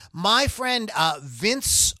My friend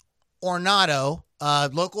Vince Ornato,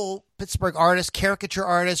 local Pittsburgh artist, caricature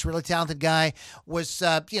artist, really talented guy, was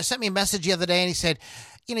sent me a message the other day, and he said,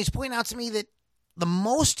 he's pointing out to me that the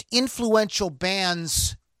most influential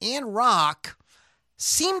bands in rock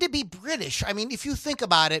seem to be British. I mean, if you think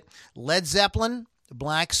about it, Led Zeppelin,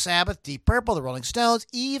 Black Sabbath, Deep Purple, the Rolling Stones,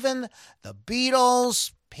 even the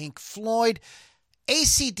Beatles, Pink Floyd.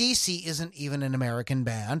 AC/DC isn't even an American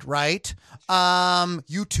band, right?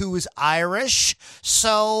 U2 is Irish.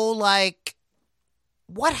 So,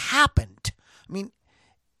 what happened? I mean,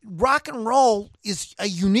 rock and roll is a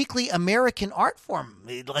uniquely American art form,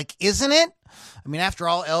 isn't it? I mean, after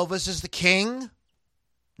all, Elvis is the king.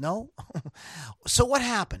 No? So what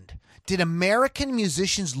happened? Did American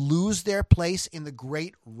musicians lose their place in the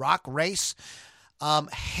great rock race?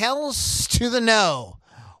 Hells to the no.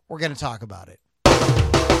 We're going to talk about it.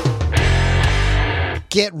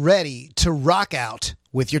 Get ready to rock out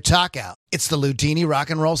with your talk out. It's the Ludini Rock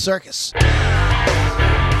and Roll Circus.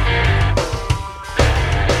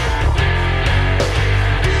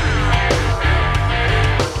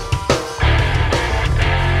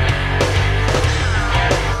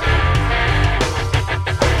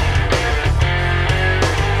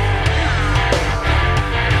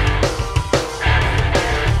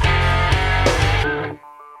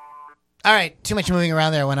 All right, too much moving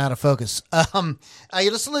around there. I went out of focus. You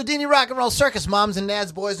listen to Ludini Rock and Roll Circus. Moms and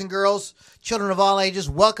dads, boys and girls, children of all ages,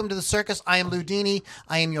 welcome to the circus. I am Ludini.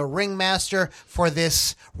 I am your ringmaster for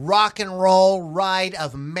this rock and roll ride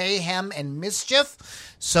of mayhem and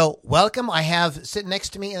mischief. So welcome. I have sitting next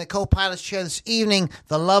to me in the co-pilot's chair this evening,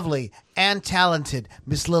 the lovely and talented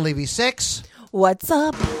Miss Lily V6. What's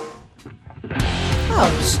up?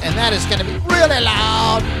 Oh, and that is going to be really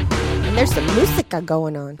loud. And there's some musica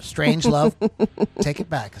going on. Strange Love. Take it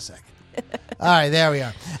back a second. All right, there we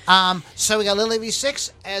are. So we got Lily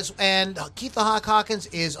V6 and Keith the Hawk Hawkins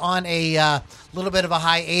is on a little bit of a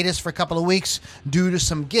hiatus for a couple of weeks due to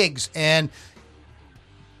some gigs. And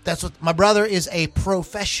that's what my brother is, a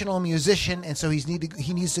professional musician, and so he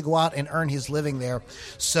needs to go out and earn his living there.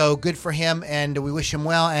 So good for him, and we wish him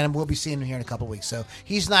well, and we'll be seeing him here in a couple of weeks. So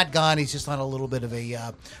he's not gone; he's just on a little bit of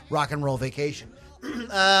a rock and roll vacation.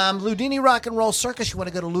 Ludini Rock and Roll Circus. You want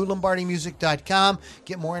to go to LouLombardiMusic.com,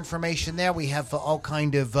 get more information there. We have all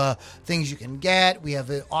kind of things you can get. We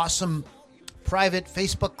have an awesome private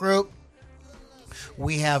Facebook group.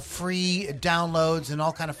 We have free downloads and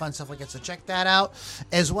all kind of fun stuff like that, so check that out.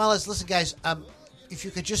 As well as, listen, guys, if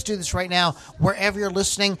you could just do this right now, wherever you're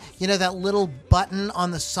listening, that little button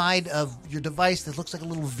on the side of your device that looks like a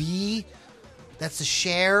little V? That's the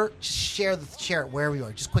share. Just share it wherever you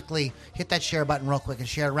are. Just quickly hit that share button real quick and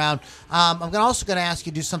share it around. I'm also going to ask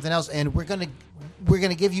you to do something else, and we're going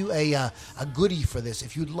to give you a goodie for this.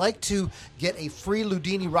 If you'd like to get a free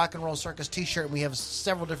Ludini Rock and Roll Circus T-shirt, and we have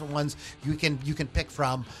several different ones you can pick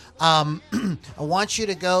from. I want you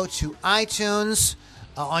to go to iTunes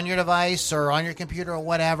on your device or on your computer or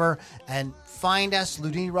whatever, and find us,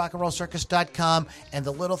 LudiniRockandRollCircus.com, and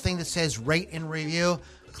the little thing that says rate and review.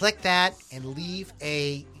 Click that and leave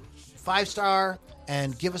a 5-star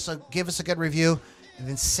and give us a good review, and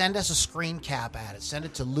then send us a screen cap at it. Send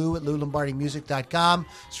it to Lou at LouLombardiMusic.com.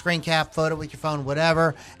 Screen cap, photo with your phone,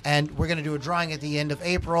 whatever. And we're going to do a drawing at the end of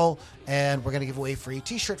April, and we're going to give away a free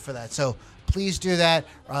T-shirt for that. So please do that.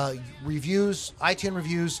 Reviews, iTunes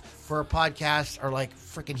reviews for a podcast are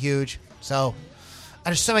freaking huge. So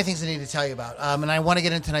there's so many things I need to tell you about. And I want to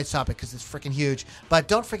get into tonight's topic because it's freaking huge. But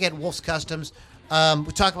don't forget Wolf's Customs.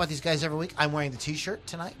 We talk about these guys every week. I'm wearing the T-shirt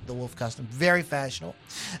tonight, the Wolf Custom. Very fashionable.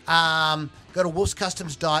 Go to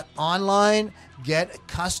wolfscustoms.online. Get a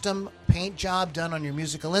custom paint job done on your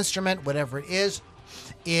musical instrument, whatever it is.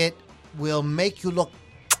 It will make you look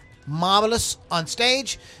marvelous on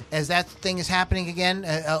stage, as that thing is happening again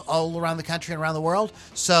all around the country and around the world.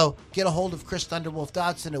 So get a hold of Chris Thunderwolf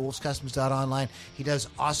Dodson at wolfscustoms.online. He does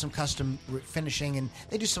awesome custom finishing, and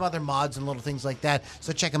they do some other mods and little things like that.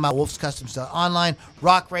 So check him out, wolfscustoms.online.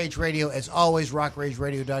 Rock Rage Radio, as always,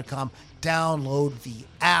 rockrageradio.com. Download the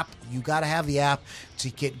app. You got to have the app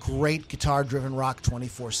to get great guitar-driven rock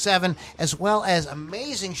 24/7, as well as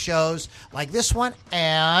amazing shows like this one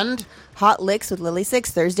and Hot Licks with Lily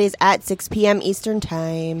Six, Thursdays at 6 p.m. Eastern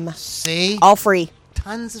Time. See? All free.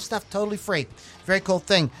 Tons of stuff totally free. Very cool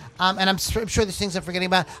thing. And I'm sure there's things I'm forgetting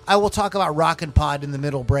about. I will talk about Rockin' Pod in the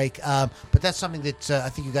middle break, but that's something that I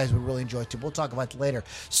think you guys would really enjoy too. We'll talk about it later.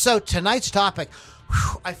 So tonight's topic,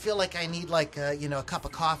 I feel like I need a cup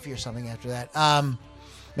of coffee or something after that.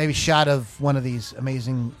 Maybe a shot of one of these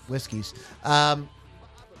amazing whiskeys.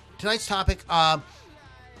 Tonight's topic,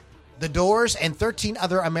 The Doors and 13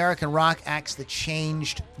 other American rock acts that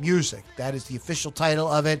changed music. That is the official title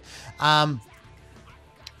of it. Of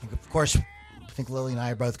course, I think Lily and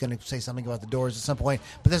I are both going to say something about the Doors at some point.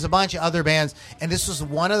 But there's a bunch of other bands, and this was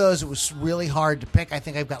one of those that was really hard to pick. I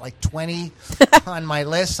think I've got like 20 on my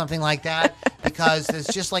list, something like that, because there's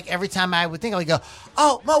just like every time I would think, I would go,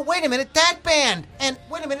 oh, wait a minute, that band, and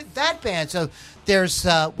wait a minute, that band. So there's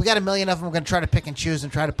we got a million of them. We're going to try to pick and choose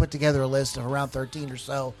and try to put together a list of around 13 or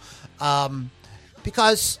so,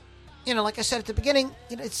 because, you know, like I said at the beginning,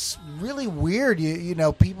 you know, it's really weird. You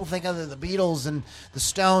know, people think of the Beatles and the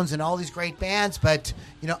Stones and all these great bands, but,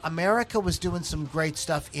 you know, America was doing some great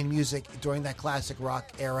stuff in music during that classic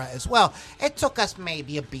rock era as well. It took us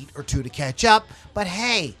maybe a beat or two to catch up, but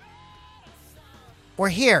hey, we're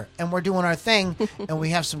here and we're doing our thing, and we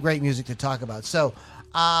have some great music to talk about. So,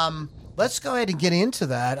 let's go ahead and get into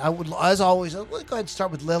that. I would, as always, let's go ahead and start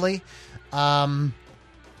with Lily.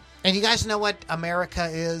 And you guys know what America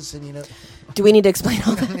is, and you know. Do we need to explain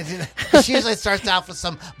all that? She usually starts off with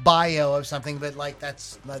some bio of something, but like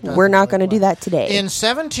we're not going to do that today. In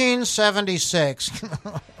 1776,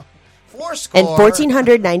 four score. And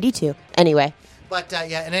 1492. Anyway. But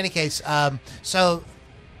yeah, in any case, so,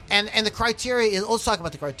 and the criteria is. Let's talk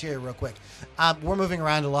about the criteria real quick. We're moving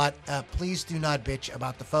around a lot. Please do not bitch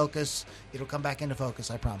about the focus. It'll come back into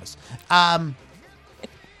focus, I promise.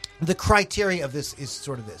 The criteria of this is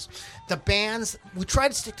sort of this. The bands, we try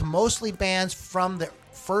to stick to mostly bands from the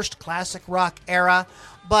first classic rock era,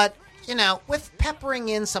 but, you know, with peppering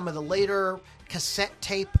in some of the later cassette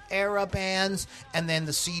tape era bands and then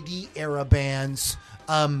the CD era bands,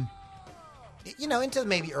 you know, into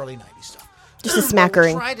maybe early 90s stuff. Just a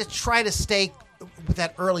smackering. Try to stay with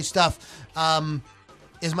that early stuff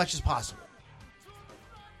as much as possible.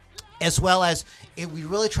 As well as, we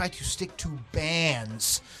really try to stick to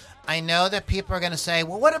bands. I know that people are going to say,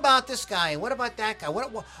 well, what about this guy? What about that guy?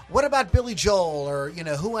 What about Billy Joel or, you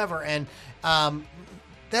know, whoever? And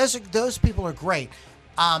those people are great.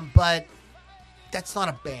 But that's not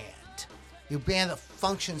a band. You're a band that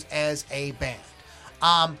functions as a band.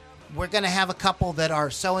 We're going to have a couple that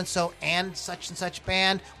are so-and-so and such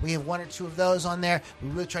band. We have one or two of those on there. We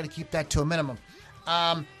really try to keep that to a minimum.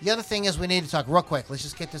 The other thing is we need to talk real quick. Let's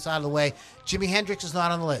just get this out of the way. Jimi Hendrix is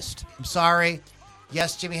not on the list. I'm sorry.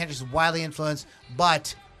 Yes, Jimi Hendrix is widely influenced,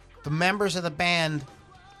 but the members of the band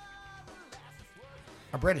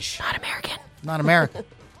are British. Not American. Not American.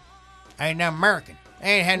 I ain't no American. I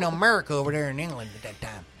ain't had no America over there in England at that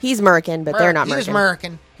time. He's American, but they're not American. He's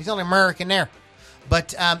American. He's only American there.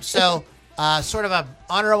 But, sort of a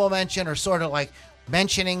honorable mention, or sort of like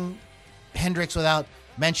mentioning Hendrix without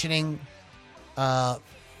mentioning the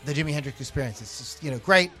Jimi Hendrix Experience. It's just, you know,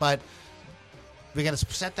 great, but we got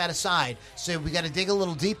to set that aside. So we got to dig a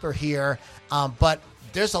little deeper here. But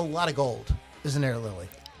there's a lot of gold, isn't there, Lily?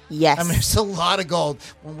 Yes. I mean, there's a lot of gold.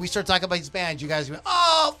 When we start talking about these bands, you guys go,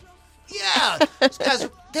 oh, yeah. That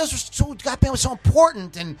band was so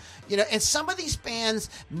important. And, you know, and some of these bands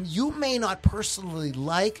you may not personally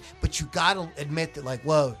like, but you got to admit that, like,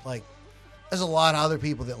 whoa, like, there's a lot of other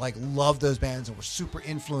people that, like, love those bands and were super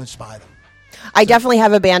influenced by them. I definitely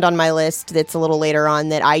have a band on my list that's a little later on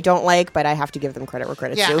that I don't like, but I have to give them credit where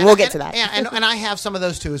credit's due. We'll get to that. Yeah, and I have some of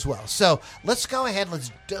those too as well. So let's go ahead.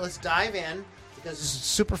 Let's dive in, because this is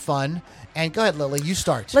super fun. And go ahead, Lily. You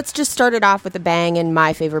start. Let's just start it off with a bang. And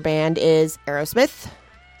my favorite band is Aerosmith.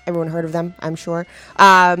 Everyone heard of them, I'm sure.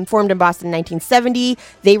 Formed in Boston in 1970.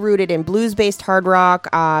 They rooted in blues-based hard rock.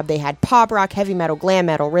 They had pop rock, heavy metal, glam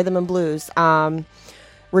metal, rhythm and blues.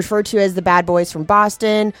 Referred to as the Bad Boys from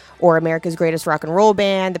Boston, or America's Greatest Rock and Roll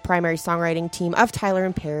Band. The primary songwriting team of Tyler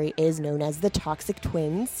and Perry is known as the Toxic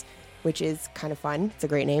Twins, which is kind of fun. It's a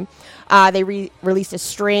great name. They released a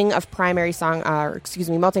string of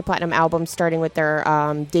multi-platinum albums, starting with their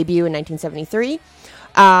debut in 1973.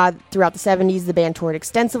 Throughout the 70s, the band toured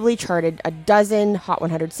extensively, charted a dozen Hot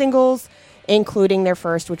 100 singles, including their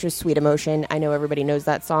first, which was Sweet Emotion. I know everybody knows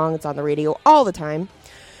that song. It's on the radio all the time.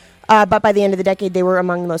 But by the end of the decade, they were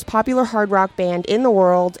among the most popular hard rock band in the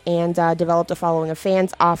world, and developed a following of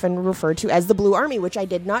fans often referred to as the Blue Army, which I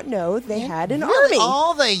did not know they had an army.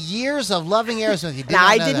 All the years of loving Aerosmith, you did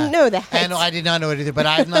I not know didn't that. know that. I know I did not know it either, but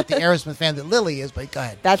I'm not the Aerosmith fan that Lily is, but go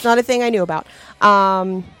ahead. That's not a thing I knew about.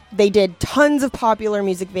 They did tons of popular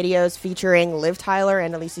music videos featuring Liv Tyler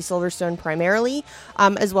and Alicia Silverstone primarily,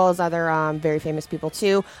 as well as other very famous people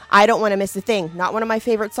too. I Don't Want to Miss a Thing. Not one of my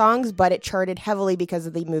favorite songs, but it charted heavily because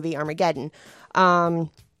of the movie Armageddon.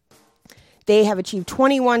 They have achieved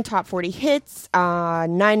 21 top 40 hits,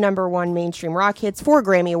 9 number 1 mainstream rock hits, 4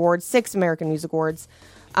 Grammy Awards, 6 American Music Awards.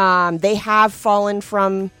 They have fallen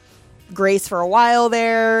from grace for a while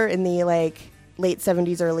there in the late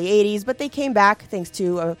 70s, early 80s, but they came back thanks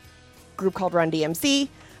to a group called Run DMC.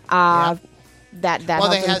 That well,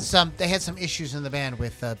 helped them. they had some issues in the band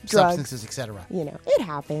with substances, etc. It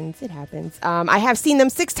happens. I have seen them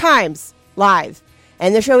 6 times live,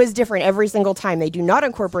 and the show is different every single time. They do not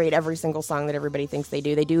incorporate every single song that everybody thinks they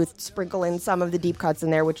do. They do sprinkle in some of the deep cuts in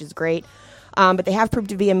there, which is great. But they have proved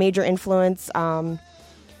to be a major influence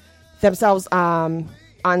themselves on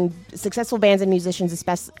successful bands and musicians,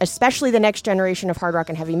 especially the next generation of hard rock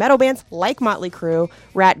and heavy metal bands like Motley Crue,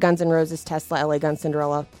 Rat, Guns N' Roses, Tesla, LA Gun,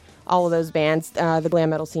 Cinderella, all of those bands, the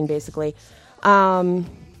glam metal scene basically,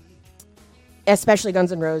 especially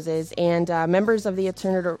Guns N' Roses, and members of the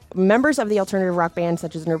alternative rock bands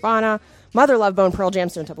such as Nirvana, Mother Love Bone, Pearl Jam,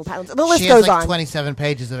 Stone Temple Pilots. The list goes on. 27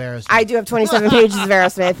 pages of Aerosmith. I do have 27 pages of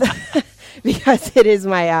Aerosmith because it is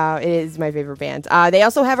my favorite band. They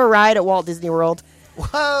also have a ride at Walt Disney World.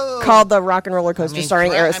 Whoa. Called the Rock and Roller Coaster,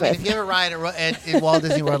 starring Aerosmith. If you ever ride at Walt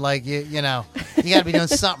Disney World, you got to be doing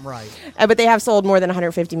something right. But they have sold more than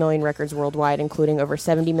 150 million records worldwide, including over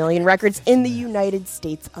 70 million records in the United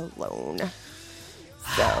States alone.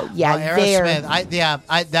 So Aerosmith.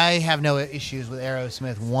 I have no issues with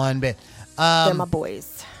Aerosmith one bit. They're my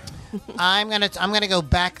boys. I'm gonna go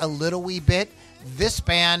back a little wee bit. This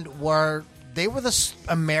band were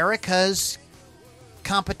America's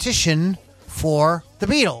competition for the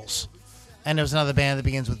Beatles. And there's another band that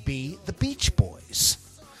begins with B, the Beach Boys.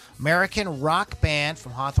 American rock band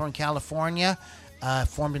from Hawthorne, California,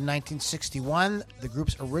 formed in 1961. The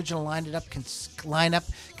group's original lineup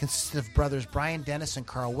consisted of brothers Brian Dennis and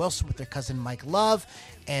Carl Wilson with their cousin Mike Love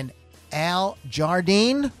and Al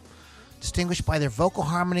Jardine. Distinguished by their vocal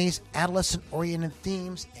harmonies, adolescent-oriented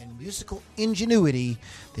themes, and musical ingenuity,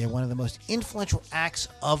 they are one of the most influential acts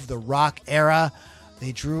of the rock era.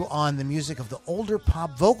 They drew on the music of the older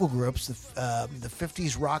pop vocal groups, the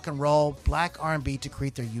 50s rock and roll, black R&B to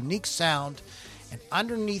create their unique sound, and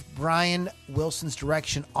underneath Brian Wilson's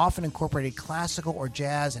direction, often incorporated classical or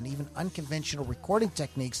jazz and even unconventional recording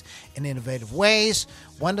techniques in innovative ways.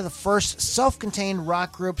 One of the first self-contained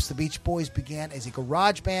rock groups, the Beach Boys, began as a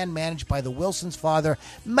garage band managed by the Wilsons' father,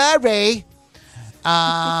 Murray.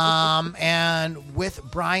 And with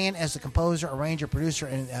Brian as the composer, arranger, producer,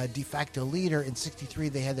 and de facto leader, in '63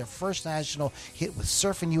 they had their first national hit with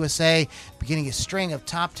Surfin' USA, beginning a string of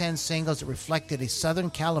top 10 singles that reflected a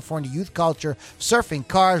Southern California youth culture, surfing,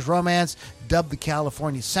 cars, romance, dubbed the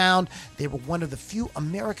California Sound. They were one of the few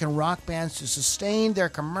American rock bands to sustain their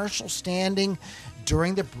commercial standing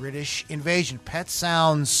during the British invasion. Pet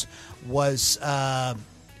Sounds was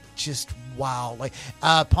just wow.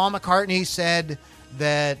 Paul McCartney said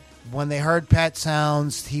that when they heard Pet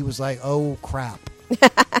Sounds, he was like, "Oh crap,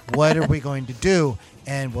 what are we going to do?"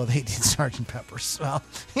 And well, they did Sgt. Pepper's. Well,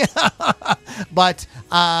 but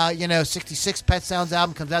 66 Pet Sounds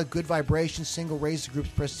album comes out. Good Vibrations single raised the group's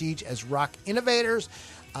prestige as rock innovators.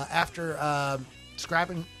 After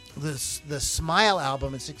scrapping the Smile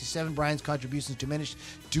album in '67, Brian's contributions diminished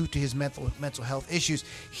due to his mental health issues.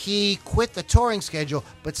 He quit the touring schedule,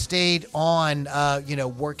 but stayed on,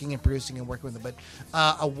 working and producing and working with them. But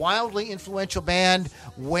a wildly influential band,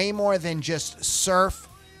 way more than just surf.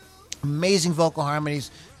 Amazing vocal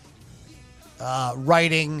harmonies,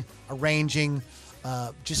 writing, arranging,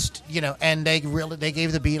 and they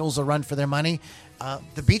gave the Beatles a run for their money.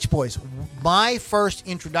 The Beach Boys. My first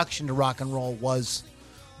introduction to rock and roll was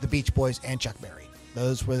the Beach Boys and Chuck Berry.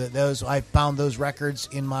 Those I found those records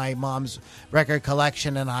in my mom's record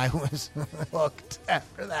collection, and I was hooked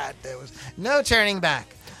after that. There was no turning back.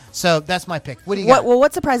 So that's my pick. What do you got? Well,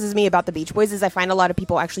 what surprises me about the Beach Boys is I find a lot of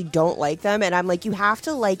people actually don't like them, and I'm like, you have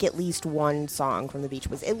to like at least one song from the Beach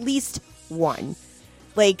Boys. At least one.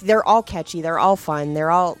 They're all catchy. They're all fun.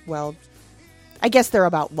 They're all, well, I guess they're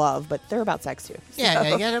about love, but they're about sex too.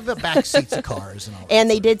 Yeah, the back seats of cars and all that. And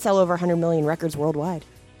they did sell over 100 million records worldwide.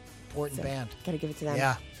 Important band. Gotta give it to them.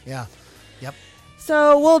 Yeah. Yep.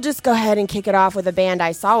 So we'll just go ahead and kick it off with a band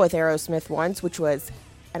I saw with Aerosmith once, which was,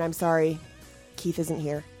 and I'm sorry, Keith isn't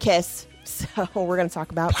here, Kiss. So we're going to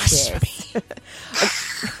talk about Kiss.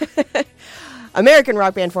 American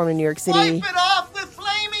rock band formed in New York City. Wipe it off with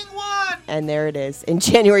flaming wood! And there it is. In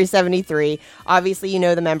January 73. Obviously, you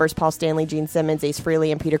know the members, Paul Stanley, Gene Simmons, Ace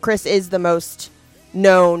Frehley, and Peter Criss is the most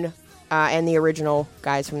known and the original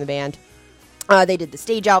guys from the band. They did the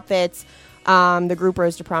stage outfits. The group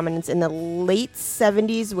rose to prominence in the late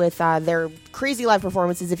 70s with their crazy live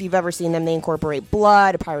performances. If you've ever seen them, they incorporate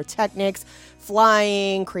blood, pyrotechnics,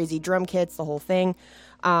 flying, crazy drum kits, the whole thing.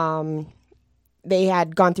 They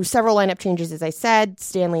had gone through several lineup changes, as I said.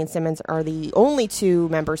 Stanley and Simmons are the only two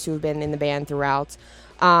members who have been in the band throughout.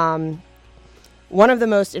 One of the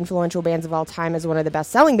most influential bands of all time is one of the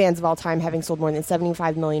best-selling bands of all time, having sold more than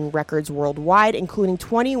 75 million records worldwide, including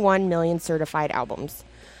 21 million certified albums.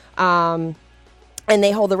 And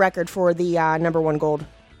they hold the record for the number one gold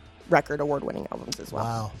record award-winning albums as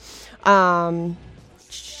well. Wow.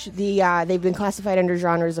 They've been classified under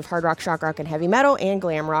genres of hard rock, shock rock, and heavy metal, and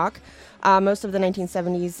glam rock. Most of the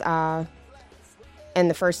 1970s and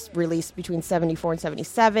the first release between 74 and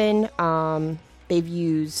 77, they've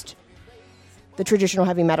used the traditional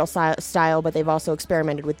heavy metal style, but they've also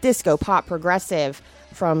experimented with disco, pop, progressive,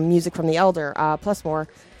 from music from the Elder, plus more.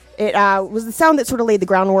 It was the sound that sort of laid the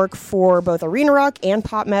groundwork for both arena rock and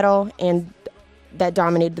pop metal, and that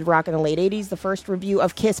dominated the rock in the late 80s. The first review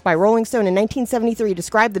of Kiss by Rolling Stone in 1973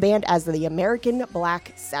 described the band as the American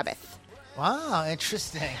Black Sabbath. Wow,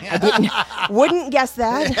 interesting. Wouldn't guess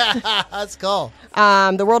that. That's cool.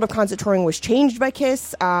 The world of concert touring was changed by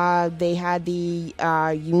Kiss. They had the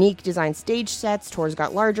unique design stage sets. Tours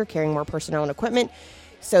got larger, carrying more personnel and equipment.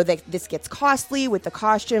 So this gets costly with the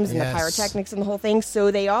costumes and the pyrotechnics and the whole thing.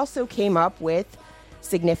 So they also came up with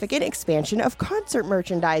significant expansion of concert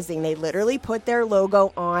merchandising. They literally put their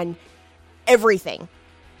logo on everything.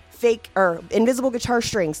 Fake or invisible guitar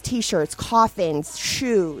strings, t-shirts, coffins,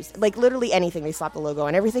 shoes, like literally anything. They slapped the logo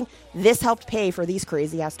on everything. This helped pay for these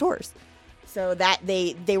crazy ass tours. So that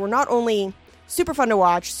they were not only super fun to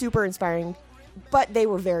watch, super inspiring, but they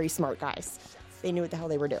were very smart guys. They knew what the hell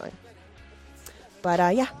they were doing. But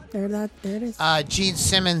there it is. Gene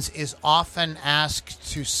Simmons is often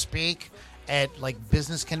asked to speak at like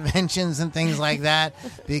business conventions and things like that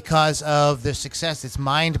because of their success. It's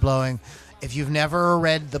mind-blowing. If you've never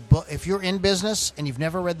read the book, if you're in business and you've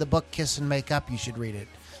never read the book Kiss and Make Up, you should read it.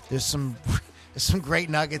 There's some great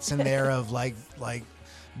nuggets in there of like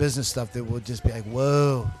business stuff that will just be like,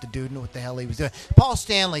 whoa, the dude knew what the hell he was doing. Paul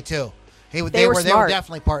Stanley too. They were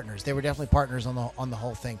definitely partners. They were definitely partners on the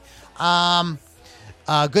whole thing.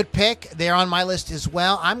 Good pick. They're on my list as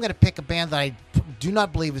well. I'm going to pick a band that I do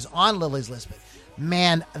not believe is on Lily's list, but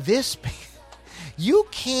man, this you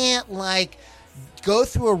can't like go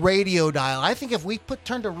through a radio dial. I think if we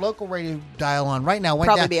turned a local radio dial on right now,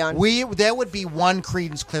 there would be one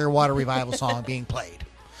Creedence Clearwater Revival song being played.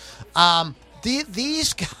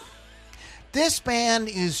 This band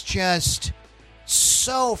is just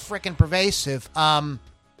so freaking pervasive.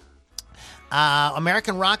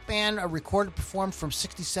 American rock band, recorded, performed from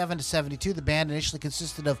 67 to 72. The band initially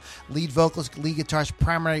consisted of lead vocalist, lead guitarist,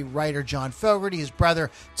 primary writer John Fogerty, his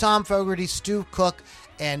brother Tom Fogerty, Stu Cook,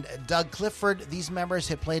 and Doug Clifford. These members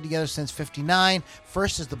had played together since 59,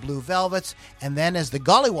 first as the Blue Velvets, and then as the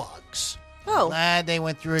Gollywogs. Oh. Glad they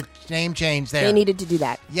went through a name change there. They needed to do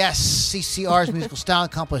that. Yes, CCR's musical style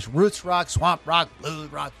encompassed roots rock, swamp rock,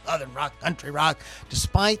 blues rock, southern rock, country rock.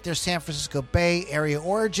 Despite their San Francisco Bay Area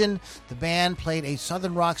origin, the band played a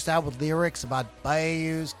southern rock style with lyrics about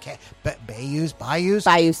bayous, bayous,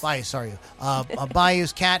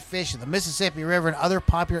 catfish, the Mississippi River, and other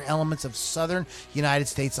popular elements of southern United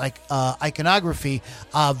States like iconography,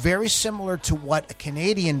 very similar to what a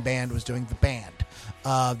Canadian band was doing, the band.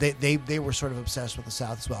 They were sort of obsessed with the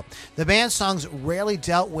South as well. The band's songs rarely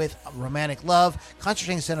dealt with romantic love,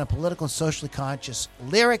 concentrating instead on political and socially conscious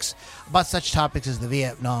lyrics about such topics as the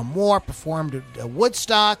Vietnam War. Performed at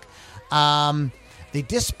Woodstock. They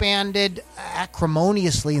disbanded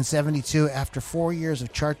acrimoniously in 72 after 4 years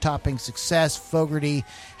of chart-topping success. Fogerty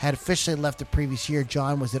had officially left the previous year.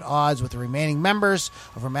 John was at odds with the remaining members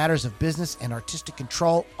over matters of business and artistic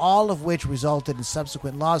control, all of which resulted in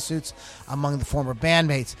subsequent lawsuits among the former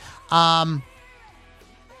bandmates.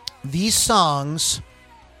 These songs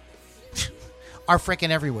are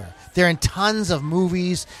freaking everywhere. They're in tons of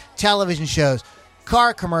movies, television shows,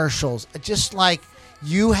 car commercials, just like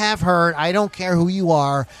you have heard, I don't care who you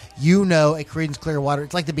are, you know a Creedence Clearwater.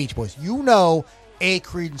 It's like the Beach Boys. You know a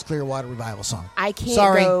Creedence Clearwater Revival song. I can't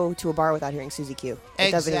go to a bar without hearing Susie Q. It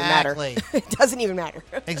doesn't even matter. It doesn't even matter.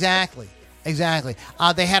 Exactly.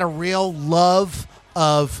 They had a real love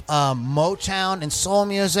of Motown and soul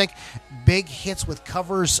music. Big hits with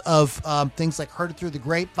covers of things like Heard It Through the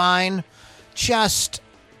Grapevine. Just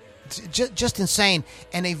insane,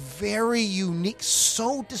 and a very unique,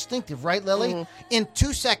 so distinctive, right, Lily? Mm-hmm. In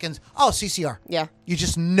 2 seconds, CCR. Yeah. You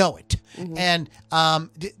just know it. Mm-hmm. And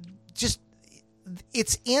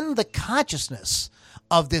it's in the consciousness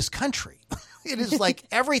of this country. It is like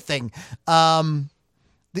everything. Like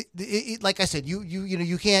I said,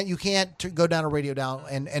 you can't go down a radio dial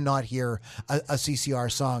and not hear a CCR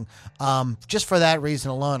song. Just for that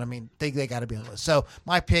reason alone, I mean, they got to be on the list. So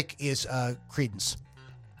my pick is Creedence.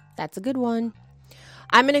 That's a good one.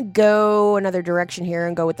 I'm going to go another direction here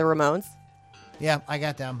and go with the Ramones. Yeah, I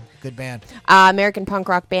got them. Good band. American punk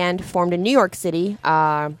rock band formed in New York City.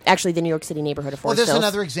 Actually, the New York City neighborhood of Forest Well, there's Hills.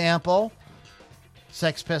 another example.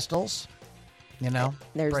 Sex Pistols. You know,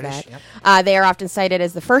 There's British. that. Yep. They are often cited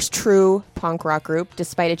as the first true punk rock group,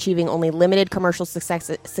 despite achieving only limited commercial success.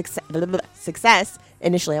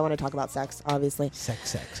 Initially, I want to talk about sex, obviously.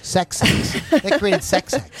 Sex. They created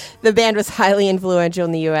sex. The band was highly influential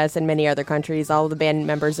in the U.S. and many other countries. All of the band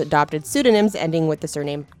members adopted pseudonyms ending with the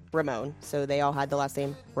surname Ramone, so they all had the last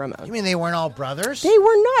name Ramone. You mean they weren't all brothers? They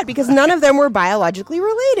were not, because none of them were biologically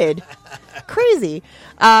related. Crazy.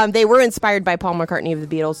 They were inspired by Paul McCartney of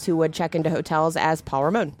the Beatles, who would check into hotels as Paul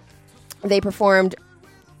Ramone. They performed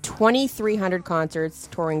 2,300 concerts,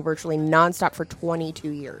 touring virtually nonstop for 22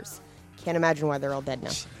 years. Can't imagine why they're all dead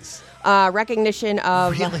now. Recognition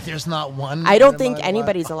of... Really? There's not one? I don't think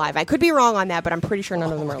anybody's alive. I could be wrong on that, but I'm pretty sure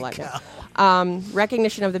none of them are alive now.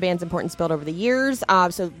 Recognition of the band's importance built over the years.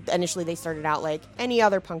 So initially they started out like any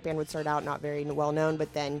other punk band would start out, not very well known,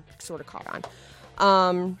 but then sort of caught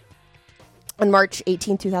on. On March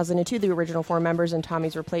 18, 2002, the original 4 members and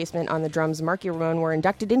Tommy's replacement on the drums, Marky Ramone, were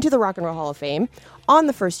inducted into the Rock and Roll Hall of Fame on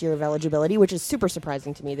the first year of eligibility, which is super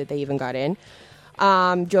surprising to me that they even got in.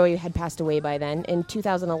 Joey had passed away by then. In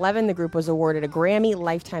 2011, the group was awarded a Grammy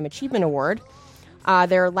Lifetime Achievement Award.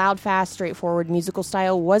 Their loud, fast, straightforward musical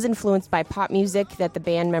style was influenced by pop music that the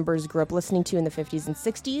band members grew up listening to in the 50s and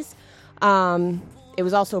 60s. It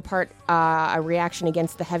was also a reaction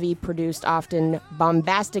against the heavy produced, often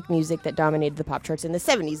bombastic music that dominated the pop charts in the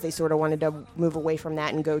 70s. They sort of wanted to move away from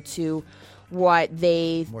that and go to what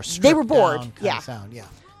they were bored. Yeah. Sound, yeah.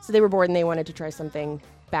 So they were bored and they wanted to try something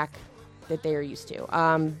back that they are used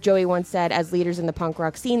to. Joey once said, as leaders in the punk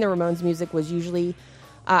rock scene, the Ramones' music was usually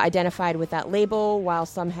identified with that label, while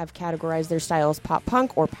some have categorized their style as pop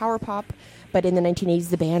punk or power pop. But in the 1980s,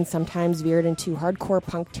 the band sometimes veered into hardcore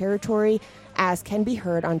punk territory, as can be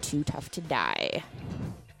heard on Too Tough to Die.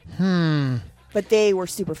 But they were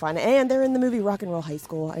super fun, and they're in the movie Rock and Roll High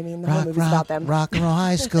School. I mean, the whole movie's about them. Rock and Roll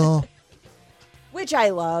High School. Which I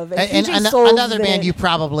love. And PJ Soul's another in band it. you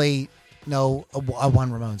probably know a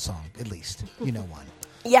one Ramone song, at least. You know one.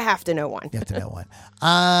 You have to know one. You have to know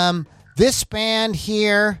one. This band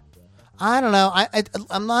here, I don't know.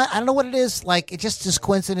 I'm not. I don't know what it is. Like, it just is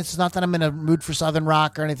coincidence. It's not that I'm in a mood for Southern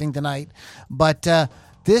rock or anything tonight. But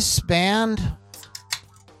this band,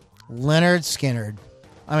 Leonard Skinner.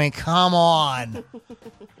 I mean, come on.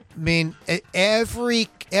 I mean, every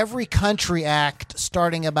country act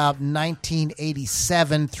starting about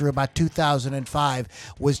 1987 through about 2005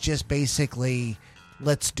 was just basically,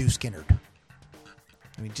 let's do Skinner.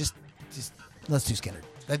 I mean, just let's do Skinner.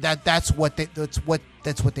 That's what they were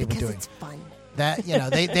doing. It's fun. That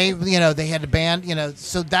they had a band,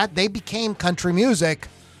 so that they became country music.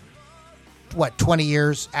 20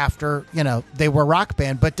 years after they were a rock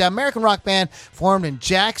band, but American rock band formed in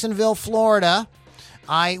Jacksonville, Florida.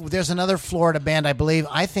 There's another Florida band, I believe.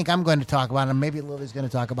 I think I'm going to talk about, and maybe Lily's going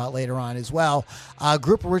to talk about later on as well. A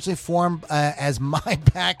group originally formed as My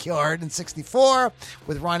Backyard in '64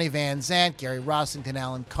 with Ronnie Van Zant, Gary Rossington,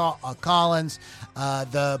 Alan Collins.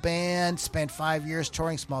 The band spent 5 years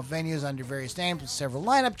touring small venues under various names with several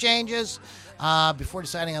lineup changes. Before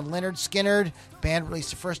deciding on Leonard Skinner, the band released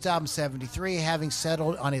the first album in '73, having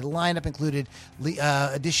settled on a lineup included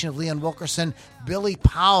addition of Leon Wilkerson, Billy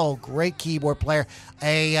Powell, great keyboard player.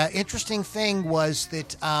 A interesting thing was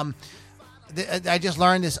that I just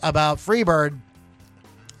learned this about Freebird.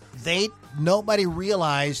 Nobody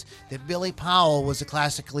realized that Billy Powell was a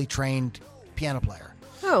classically trained piano player.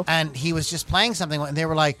 Oh. And he was just playing something, and they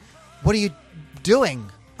were like, "What are you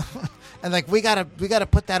doing?" And like, we gotta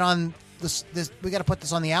put that on this. We gotta put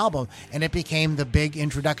this on the album, and it became the big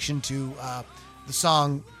introduction to the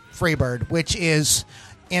song "Freebird," which is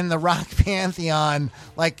in the rock pantheon.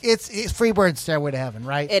 Like, it's Freebird's Stairway to Heaven,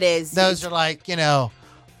 right? It is. Those are like,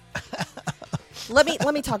 Let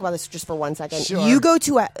me talk about this just for 1 second. Sure. You go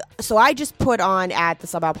to so I just put on at the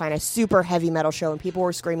Subalpine a super heavy metal show, and people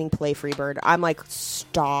were screaming "Play Freebird." I'm like,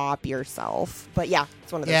 stop yourself. But yeah,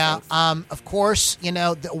 it's one of those things. Of course,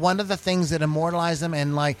 one of the things that immortalized them,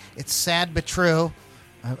 and like, it's sad but true.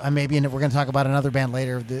 Maybe we're going to talk about another band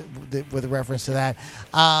later with a reference to that.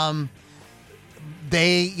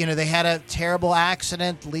 They had a terrible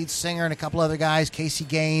accident. The lead singer and a couple other guys, Casey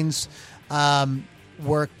Gaines,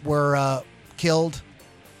 were killed,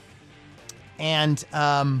 and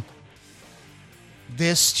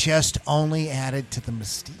this just only added to the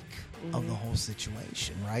mystique of the whole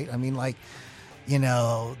situation, right? I mean, like,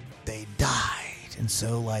 they died, and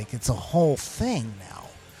so like it's a whole thing now.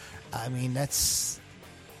 I mean,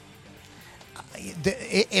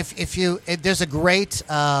 there's a great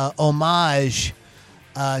homage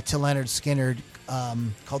to Leonard Skinner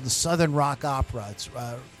called the Southern Rock Opera. It's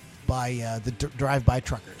by the Drive-By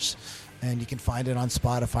Truckers, and you can find it on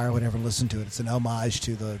Spotify or whatever. Listen to it. It's an homage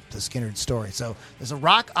to the Skinner story. So there's a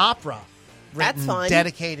rock opera written, That's fun.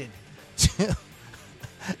 dedicated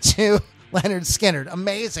to Leonard Skinner.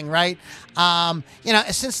 Amazing, right?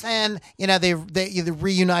 Since then, they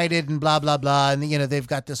reunited and blah blah blah, and they've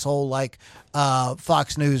got this whole like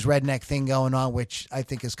Fox News redneck thing going on, which I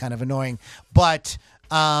think is kind of annoying. But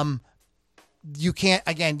you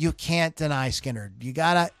can't deny Skinner. You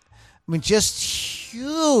gotta, just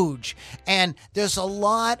huge. And there's a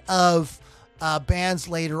lot of bands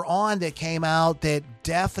later on that came out that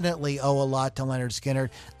definitely owe a lot to Leonard Skinner.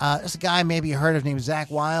 There's a guy maybe you heard of named Zakk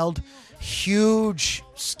Wylde. Huge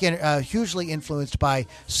Skinner, hugely influenced by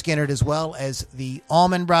Skinner, as well as the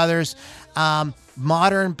Allman Brothers.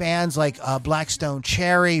 Modern bands like Black Stone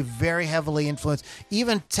Cherry, very heavily influenced.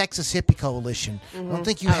 Even Texas Hippie Coalition. I don't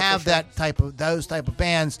think you have those type of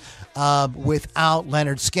bands without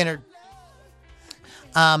Leonard Skinner.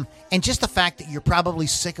 And just the fact that you're probably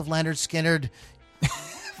sick of Leonard Skinner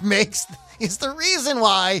is the reason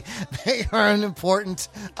why they are an important,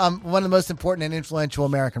 one of the most important and influential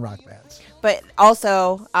American rock bands. But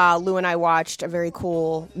also, Lou and I watched a very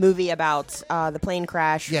cool movie about the plane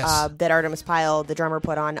crash that Artemis Pyle, the drummer,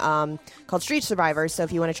 put on called Street Survivors. So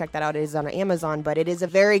if you want to check that out, it is on Amazon. But it is a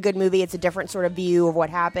very good movie. It's a different sort of view of what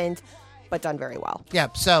happened, but done very well. Yeah.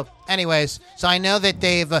 So anyways, I know that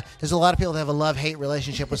there's a lot of people that have a love-hate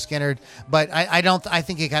relationship with Skinner, but I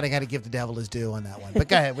think you got to give the devil his due on that one. But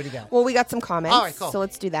go ahead. What do you got? Well, we got some comments. All right, cool. So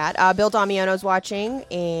let's do that. Bill Damiano's watching,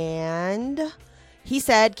 and he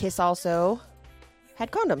said Kiss also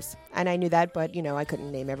had condoms. And I knew that, but, I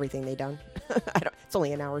couldn't name everything they done. It's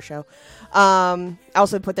only an hour show. I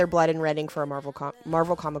also put their blood in red ink for a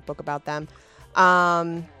Marvel comic book about them.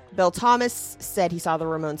 Bill Thomas said he saw the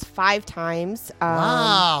Ramones 5 times.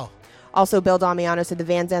 Wow. Also, Bill Damiano said the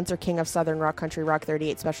Van Zants are king of Southern rock, country rock,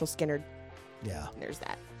 38 Special, Skinner. Yeah. There's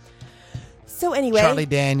that. So anyway. Charlie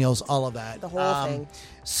Daniels, all of that. The whole thing.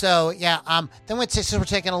 So, yeah. Then since we're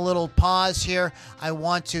taking a little pause here, I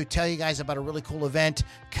want to tell you guys about a really cool event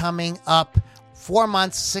coming up 4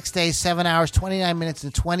 months, 6 days, 7 hours, 29 minutes,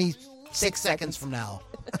 and 26 seconds from now.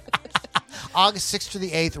 August 6th to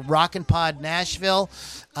the 8th, Rockin' Pod Nashville.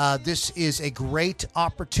 This is a great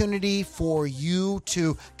opportunity for you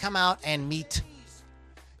to come out and meet,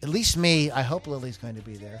 at least me. I hope Lily's going to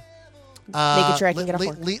be there. Make it sure I can get off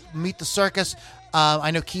work. Meet the circus.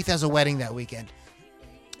 I know Keith has a wedding that weekend.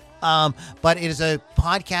 But it is a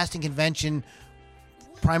podcasting convention,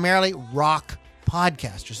 primarily rock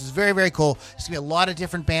podcasters. This is very, very cool. There's going to be a lot of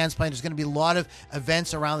different bands playing. There's going to be a lot of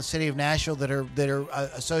events around the city of Nashville that are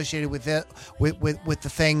associated with it, with the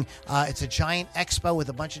thing. It's a giant expo with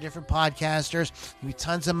a bunch of different podcasters. There'll be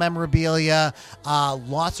tons of memorabilia,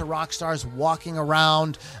 lots of rock stars walking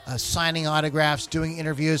around, signing autographs, doing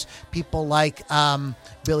interviews. People like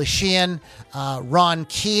Billy Sheehan, Ron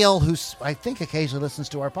Keel, who I think occasionally listens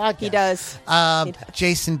to our podcast. He does.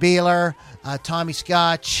 Jason Bieler, Tommy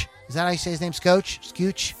Scotch. Is that how you say his name?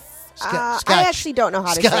 Scooch? I actually don't know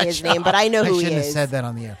how to say his name, but I know who he is. I shouldn't have said that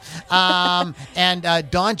on the air. And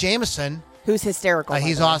Don Jameson. Who's hysterical.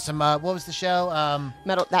 He's awesome. What was the show?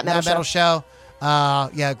 Metal Show.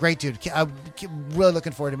 Yeah, great dude. I'm really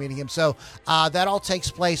looking forward to meeting him. So that all takes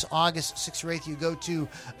place August 6th or 8th. You go to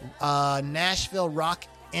Nashville Rock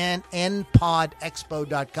and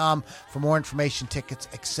npodexpo.com for more information, tickets,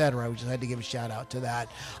 etc. We just had to give a shout out to that.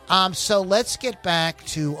 So let's get back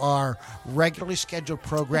to our regularly scheduled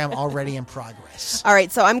program already in progress. All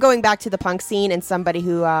right, so I'm going back to the punk scene and somebody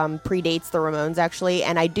who predates the Ramones, actually,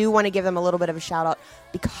 and I do want to give them a little bit of a shout out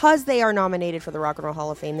because they are nominated for the Rock and Roll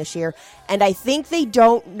Hall of Fame this year, and I think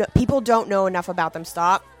people don't know enough about them.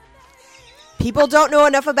 Stop. People don't know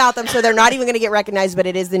enough about them, so they're not even going to get recognized, but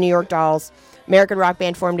it is the New York Dolls. American rock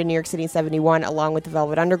band formed in New York City in 1971, along with the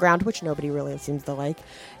Velvet Underground, which nobody really seems to like,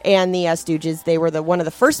 and the Stooges. They were one of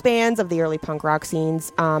the first bands of the early punk rock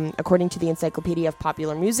scenes. According to the Encyclopedia of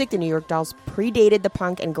Popular Music, the New York Dolls predated the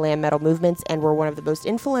punk and glam metal movements and were one of the most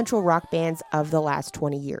influential rock bands of the last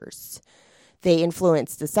 20 years. They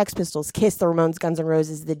influenced the Sex Pistols, Kiss, the Ramones, Guns N'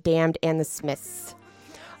 Roses, the Damned, and the Smiths.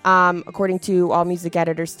 According to AllMusic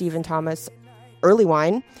editor Stephen Thomas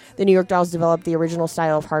Earlywine, the New York Dolls developed the original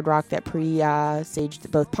style of hard rock that presaged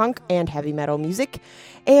both punk and heavy metal music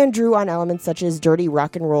and drew on elements such as dirty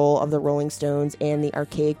rock and roll of the Rolling Stones and the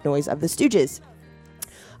archaic noise of the Stooges.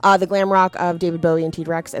 The glam rock of David Bowie and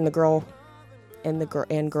T-Rex and the girl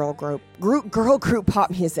and girl group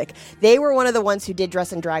pop music. They were one of the ones who did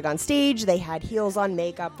dress and drag on stage. They had heels on,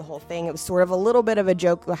 makeup, the whole thing. It was sort of a little bit of a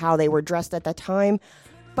joke how they were dressed at that time.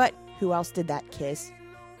 But who else did that? Kiss.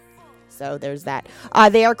 So there's that.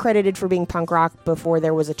 They are credited for being punk rock before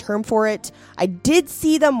there was a term for it. I did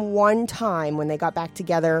see them one time when they got back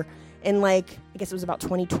together in I guess it was about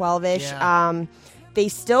 2012-ish. Yeah. They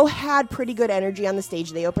still had pretty good energy on the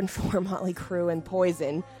stage. They opened for Motley Crue and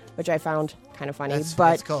Poison, which I found kind of funny.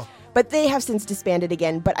 That's cool. But they have since disbanded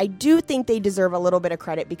again. But I do think they deserve a little bit of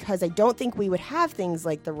credit because I don't think we would have things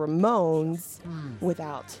like the Ramones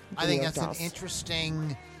without the I think New York that's Dolls. an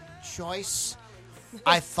interesting choice.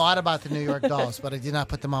 I thought about the New York Dolls, but I did not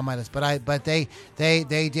put them on my list. But they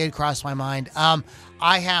did cross my mind.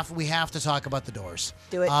 We have to talk about the Doors.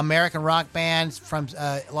 Do it. American rock band from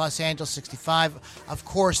Los Angeles, 65. Of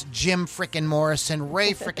course, Jim frickin' Morrison,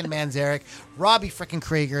 Ray frickin' Manzarek, Robbie frickin'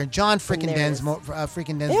 Krieger, and John frickin' Densmore. They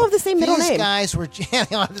all have the same middle name. These guys were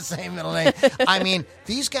they all have the same middle name. I mean,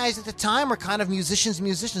 these guys at the time were kind of musicians.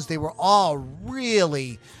 They were all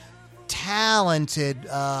really talented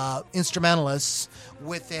instrumentalists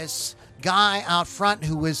with this guy out front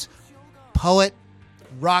who was poet,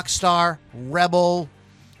 rock star, rebel,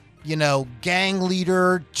 gang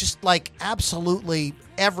leader, just like absolutely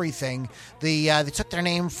everything. They took their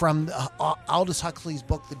name from Aldous Huxley's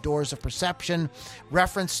book, The Doors of Perception,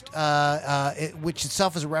 referenced, which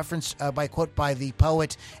itself is referenced by a quote by the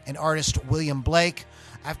poet and artist William Blake.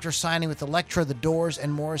 After signing with Elektra, The Doors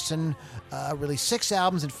and Morrison released 6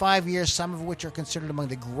 albums in 5 years, some of which are considered among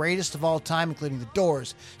the greatest of all time, including The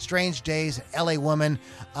Doors, Strange Days, and L.A. Woman.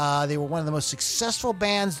 They were one of the most successful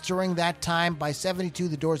bands during that time. By 72,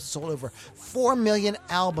 The Doors had sold over 4 million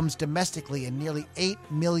albums domestically and nearly 8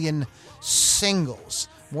 million singles.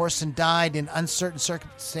 Morrison died in uncertain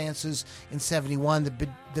circumstances in 71.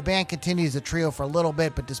 The band continued as a trio for a little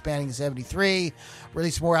bit, but disbanding in 73.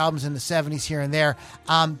 Released more albums in the 70s here and there.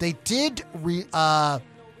 They did do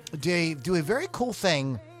a very cool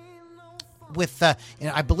thing with,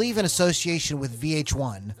 I believe, in association with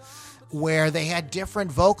VH1, where they had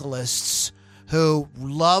different vocalists who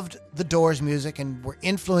loved the Doors music and were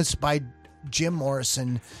influenced by Jim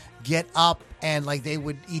Morrison get up and they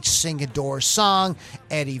would each sing a Doors song.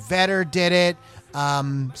 Eddie Vedder did it.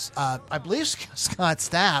 I believe Scott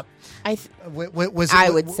Stapp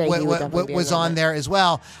was on there as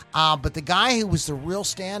well. But the guy who was the real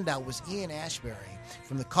standout was Ian Ashbury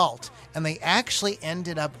from The Cult, and they actually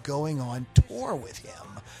ended up going on tour with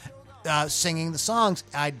him, singing the songs.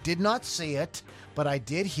 I did not see it, but I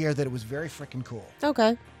did hear that it was very freaking cool.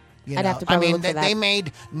 Okay. I'd have to probably look for that. They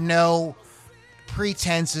made no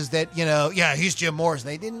pretenses that he's Jim Morrison.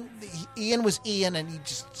 They didn't. Ian was Ian, and he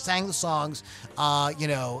just sang the songs,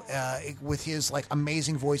 with his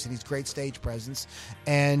amazing voice and his great stage presence.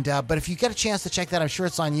 And but if you get a chance to check that, I'm sure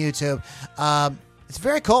it's on YouTube. It's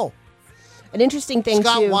very cool. An interesting thing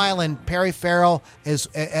Scott too. Weill and Perry Farrell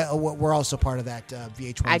were also part of that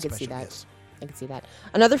VH1 I could special. see that. Yes. I can see that.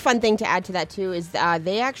 Another fun thing to add to that too is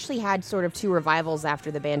they actually had sort of 2 revivals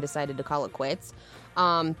after the band decided to call it quits.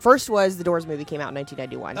 First was the Doors movie came out in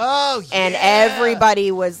 1991. Oh, yeah. And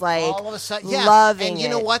everybody was all of a sudden, loving it. And you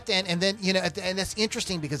know what? And then and that's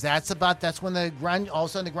interesting because that's when the grunge, all of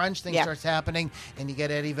a sudden the grunge thing starts happening, and you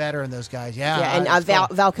get Eddie Vedder and those guys. And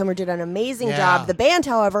Val Kilmer did an amazing job. The band,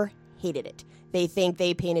 however, hated it. They think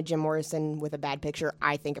they painted Jim Morrison with a bad picture.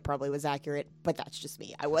 I think it probably was accurate, but that's just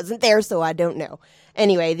me. I wasn't there, so I don't know.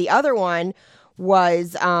 Anyway, the other one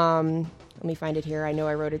was, let me find it here. I know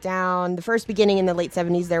I wrote it down. The first beginning in the late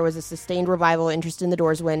 70s, there was a sustained revival interest in the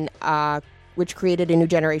Doors which created a new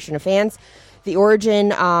generation of fans. The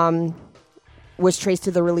origin was traced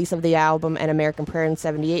to the release of the album An American Prayer in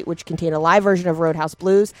 78, which contained a live version of Roadhouse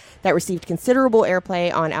Blues that received considerable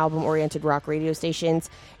airplay on album-oriented rock radio stations.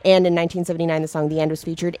 And in 1979, the song The End was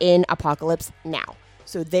featured in Apocalypse Now.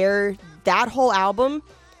 So that whole album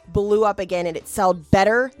blew up again, and it sold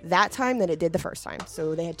better that time than it did the first time.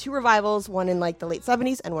 So they had 2 revivals, one in the late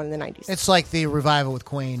 70s and one in the 90s. It's like the revival with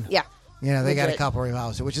Queen. Yeah. They got a couple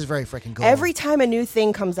revivals, which is very freaking cool. Every time a new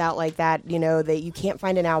thing comes out like that, that you can't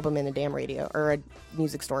find an album in a damn radio or a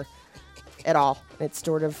music store at all. It's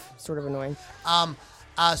sort of annoying.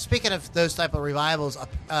 Speaking of those type of revivals,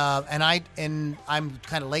 and I'm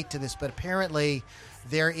kind of late to this, but apparently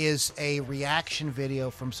there is a reaction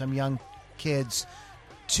video from some young kids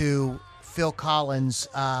to Phil Collins'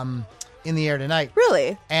 "In the Air Tonight."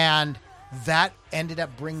 Really? And that ended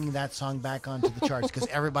up bringing that song back onto the charts because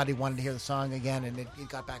everybody wanted to hear the song again, and it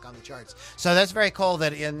got back on the charts. So that's very cool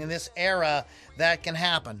that in this era that can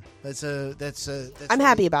happen. That's I'm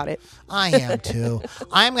happy about it. I am too.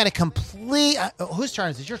 I'm going to whose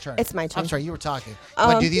turn is it? Your turn. It's my turn. I'm sorry, you were talking.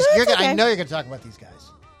 Do these? No, it's okay. I know you're going to talk about these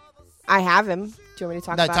guys. I have him. Do you want me to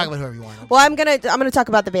talk No, about talk him? about whoever you want. Well, I'm gonna talk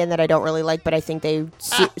about the band that I don't really like, but I think they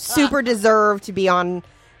super deserve to be on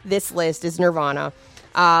this list. Is Nirvana.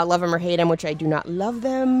 Love them or hate them, which I do not love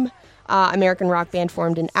them. American rock band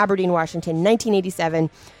formed in Aberdeen, Washington, 1987.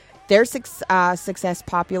 Their success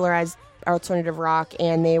popularized alternative rock,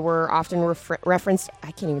 and they were often referenced.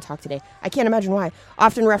 I can't even talk today. I can't imagine why.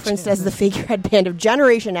 Often referenced as the figurehead band of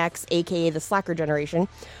Generation X, aka the Slacker generation.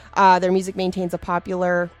 Their music maintains a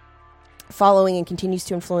popular following and continues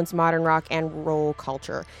to influence modern rock and roll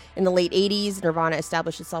culture. In the late 80s, Nirvana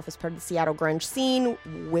established itself as part of the Seattle grunge scene,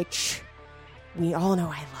 which we all know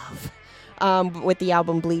I love. With the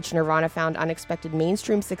album Bleach, Nirvana found unexpected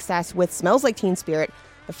mainstream success with Smells Like Teen Spirit,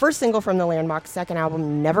 the first single from the landmark second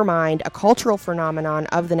album, Nevermind, a cultural phenomenon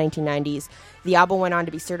of the 1990s. The album went on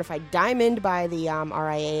to be certified diamond by the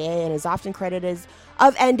RIAA and is often credited as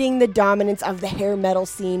of ending the dominance of the hair metal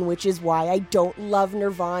scene, which is why I don't love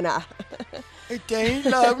Nirvana. I don't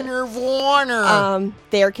love Nirvana.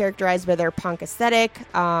 They are characterized by their punk aesthetic.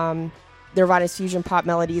 Nirvana's fusion pop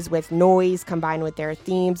melodies with noise combined with their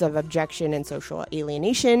themes of objection and social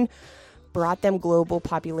alienation brought them global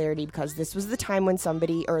popularity because this was the time when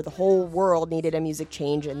somebody or the whole world needed a music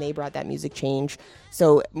change, and they brought that music change.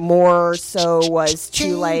 So more so was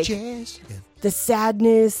to like the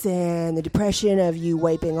sadness and the depression of you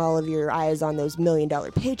wiping all of your eyes on those $1 million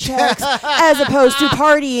paychecks as opposed to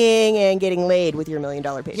partying and getting laid with your $1 million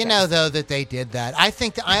paychecks. You know, though, that they did that. I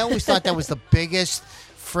think I always thought that was the biggest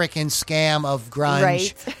freaking scam of grunge,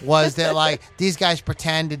 right? Was that like these guys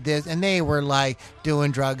pretended this and they were like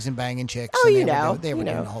doing drugs and banging chicks. Oh, and they were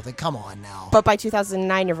doing the whole thing. Come on now. But by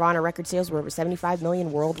 2009, Nirvana record sales were over 75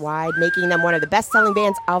 million worldwide, making them one of the best-selling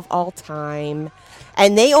bands of all time.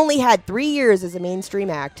 And they only had 3 years as a mainstream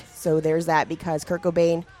act. So there's that, because Kurt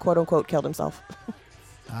Cobain, quote-unquote, killed himself.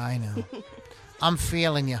 I know. I'm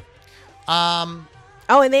feeling you. And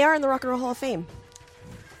they are in the Rock and Roll Hall of Fame.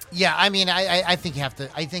 Yeah, I mean, I think you have to.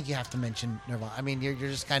 I think you have to mention Nirvana. I mean, you're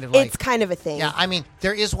just kind of like, it's kind of a thing. Yeah, I mean,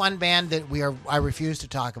 there is one band that I refuse to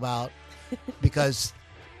talk about because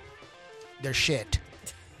they're shit,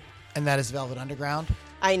 and that is Velvet Underground.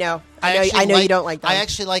 I know. I know you don't like them. I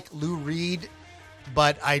actually like Lou Reed,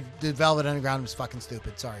 but the Velvet Underground was fucking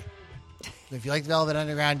stupid. Sorry. If you like the Velvet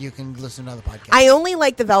Underground, you can listen to another podcast. I only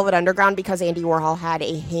like the Velvet Underground because Andy Warhol had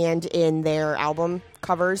a hand in their album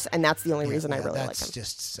covers, and that's the only reason I really like them. That's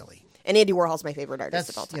just silly. And Andy Warhol's my favorite artist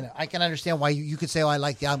of all time. I can understand why you could say, "Oh, I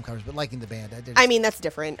like the album covers," but liking the band, I mean, that's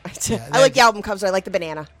different. I like the album covers. I like the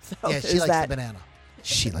banana. So yeah, she likes the banana.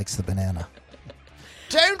 She likes the banana.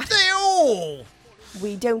 Don't they all?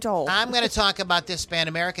 We don't all. I'm going to talk about this band,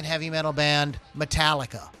 American heavy metal band,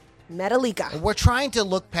 Metallica. Metallica. We're trying to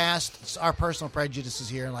look past our personal prejudices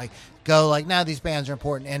here and go now these bands are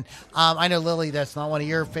important. And I know, Lily, that's not one of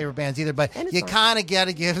your favorite bands either, but you kind of got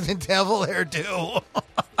to give the devil their due.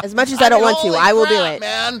 As much as I don't want to, I will do it.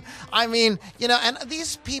 Man, I mean, and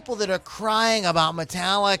these people that are crying about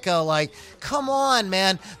Metallica, come on,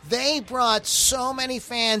 man. They brought so many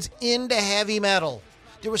fans into heavy metal.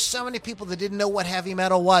 There were so many people that didn't know what heavy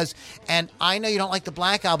metal was. And I know you don't like the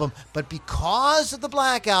Black Album, but because of the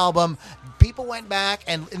Black Album, people went back,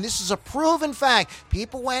 and this is a proven fact,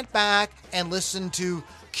 people went back and listened to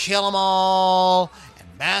Kill 'Em All and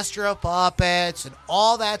Master of Puppets and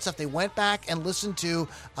all that stuff. They went back and listened to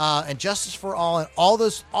and Justice for All and all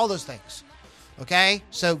those things. Okay?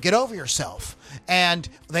 So get over yourself. And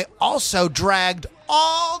they also dragged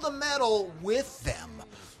all the metal with them.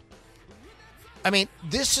 I mean,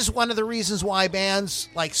 this is one of the reasons why bands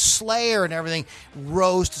like Slayer and everything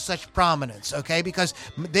rose to such prominence, okay? Because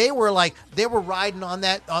they were riding on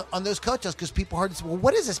those coattails because people heard this. Well,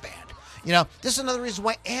 what is this band? This is another reason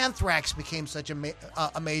why Anthrax became such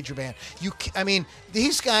a major band.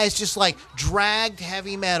 These guys just dragged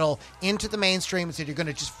heavy metal into the mainstream and said, you're going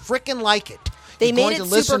to just freaking like it. They made it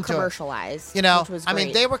super commercialized. Which was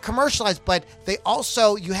great. They were commercialized, but they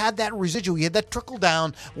also, you had that residual, you had that trickle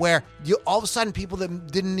down where all of a sudden people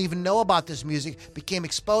that didn't even know about this music became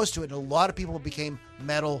exposed to it, and a lot of people became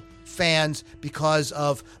metal fans because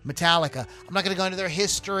of Metallica. I'm not going to go into their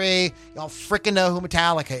history. Y'all freaking know who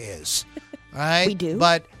Metallica is, right? We do.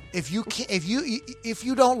 But if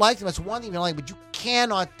you don't like them, that's one thing you don't like, but you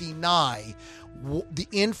cannot deny the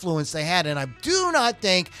influence they had. And I do not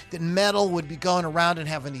think that metal would be going around and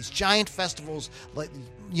having these giant festivals like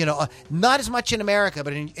not as much in America,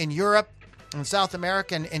 but in Europe and South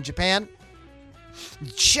America and in Japan,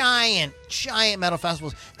 giant metal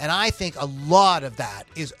festivals. And I think a lot of that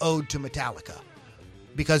is owed to Metallica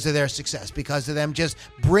because of their success, because of them just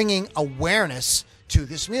bringing awareness to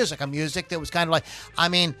this music, a music that was kind of like, I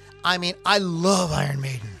mean, I love Iron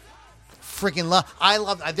Maiden. Freaking love. I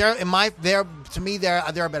love. To me, they're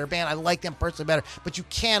a better band. I like them personally better. But you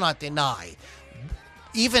cannot deny,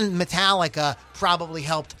 even Metallica probably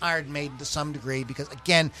helped Iron Maiden to some degree because,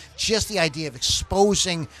 again, just the idea of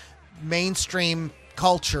exposing mainstream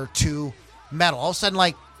culture to metal. All of a sudden,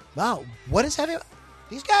 like, wow, what is heavy?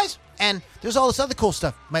 These guys, and there's all this other cool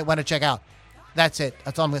stuff you might want to check out. That's it.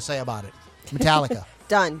 That's all I'm going to say about it. Metallica.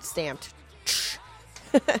 Done. Stamped.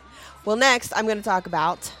 Well, next I'm going to talk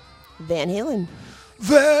about Van Halen.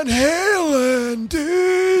 Van Halen,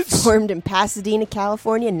 dudes! Formed in Pasadena,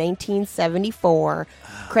 California in 1974.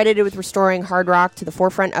 Credited with restoring hard rock to the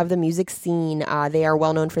forefront of the music scene. They are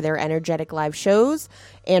well known for their energetic live shows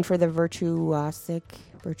and for the virtuosic...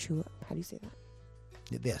 how do you say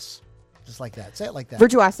that? This. Just like that. Say it like that.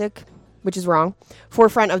 Virtuosic, which is wrong.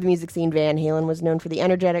 Forefront of the music scene, Van Halen was known for the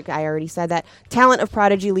energetic, I already said that, talent of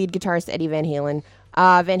Prodigy lead guitarist Eddie Van Halen.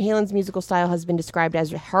 Van Halen's musical style has been described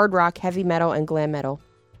as hard rock, heavy metal, and glam metal.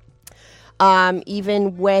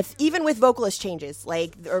 Even with vocalist changes,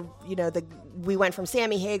 we went from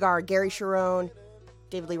Sammy Hagar, Gary Cherone,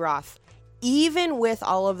 David Lee Roth. Even with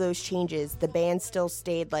all of those changes, the band still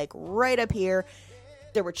stayed like right up here.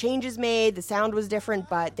 There were changes made. The sound was different,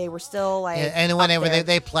 but they were still like. Yeah, and whenever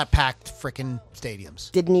they packed freaking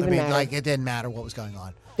stadiums, didn't even matter. Like it didn't matter what was going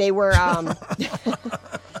on. They were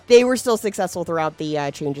they were still successful throughout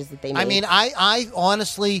the changes that they made. I mean, I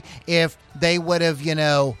honestly, if they would have,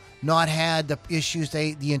 not had the issues,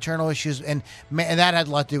 the internal issues, and that had a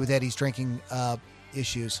lot to do with Eddie's drinking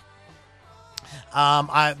issues.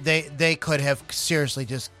 They could have seriously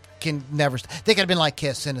just never. They could have been like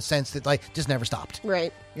Kiss in a sense that like just never stopped.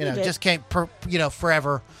 Right. Just can't.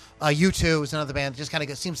 Forever. U2 is another band that just kind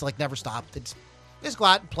of seems to like never stopped. It's just go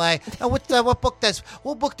out and play. What book this?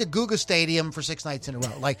 We'll book the Guga Stadium for 6 nights in a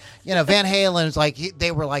row. Like, Van Halen is like,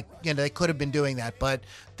 they were like, they could have been doing that, but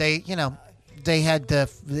they had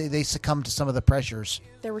they succumbed to some of the pressures.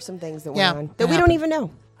 There were some things that went on that we don't even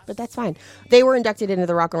know, but that's fine. They were inducted into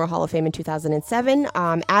the Rock and Roll Hall of Fame in 2007.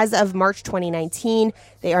 As of March 2019,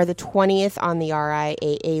 they are the 20th on the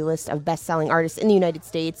RIAA list of best-selling artists in the United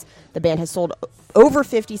States. The band has sold over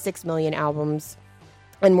 56 million albums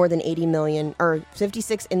and more than 80 million, or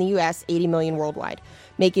 56 in the U.S., 80 million worldwide,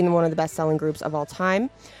 making them one of the best-selling groups of all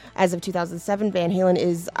time. As of 2007, Van Halen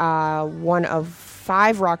is one of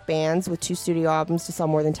 5 rock bands with 2 studio albums to sell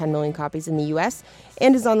more than 10 million copies in the U.S.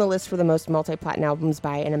 and is on the list for the most multi-platinum albums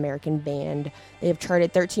by an American band. They have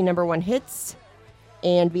charted 13 number 1 hits,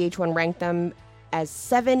 and VH1 ranked them as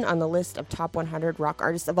 7 on the list of top 100 rock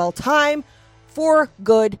artists of all time for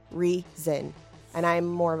good reason. And I'm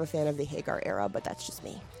more of a fan of the Hagar era, but that's just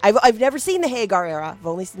me. I've never seen the Hagar era. I've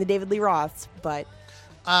only seen the David Lee Roths, but...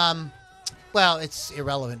 Well, it's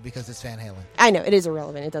irrelevant because it's Van Halen. I know, it is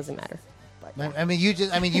irrelevant. It doesn't matter. But, yeah. I mean,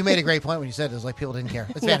 you made a great point when you said it. It was like people didn't care.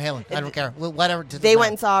 It's Van Halen. I don't care. Whatever. They went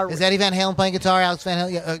and saw... Is Eddie Van Halen playing guitar? Alex Van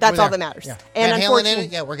Halen? Yeah, that's all that matters. Yeah. And Van Halen in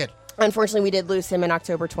it? Yeah, we're good. Unfortunately, we did lose him in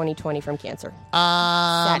October 2020 from cancer.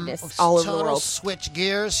 Sadness all over the world. Total switch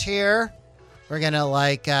gears here. We're going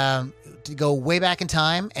to to go way back in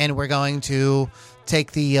time, and we're going to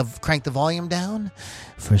take crank the volume down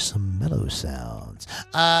for some mellow sounds.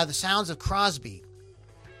 The sounds of Crosby,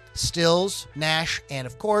 Stills, Nash, and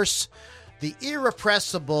of course, the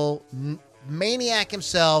irrepressible maniac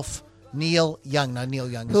himself, Neil Young. Now, Neil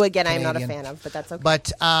Young is who again Canadian, I'm not a fan of, but that's okay.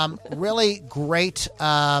 But really great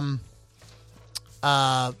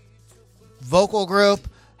vocal group.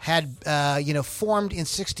 Had formed in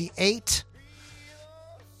 '68.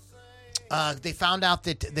 They found out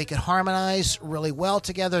that they could harmonize really well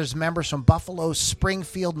together as members from Buffalo,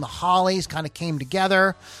 Springfield, and the Hollies kind of came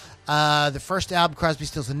together. The first album, Crosby,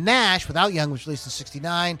 Stills, and Nash, without Young, was released in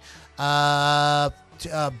 '69.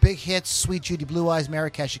 Big hits, Sweet Judy Blue Eyes,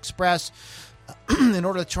 Marrakesh Express. In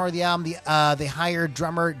order to tour the album, they hired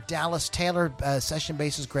drummer Dallas Taylor, session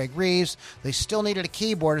bassist Greg Reeves. They still needed a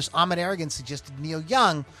keyboardist. Ahmet Ergen suggested Neil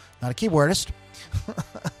Young, not a keyboardist,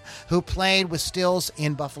 who played with Stills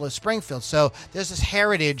in Buffalo, Springfield. So there's this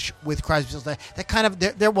heritage with Crosby, Stills that kind of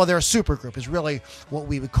they're a super group is really what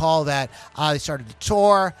we would call that. They started to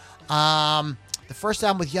tour. The first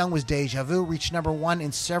album with Young was Deja Vu, reached number 1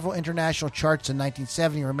 in several international charts in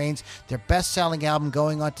 1970, remains their best-selling album,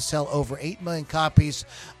 going on to sell over 8 million copies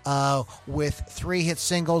with 3 hit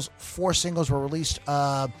singles. 4 singles were released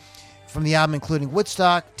from the album, including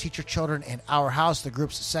Woodstock, Teach Your Children, and Our House. The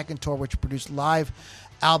group's second tour, which produced live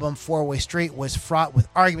album Four-Way Street, was fraught with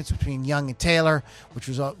arguments between Young and Taylor, which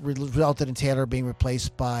resulted in Taylor being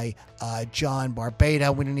replaced by John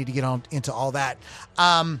Barbada. We don't need to get into all that.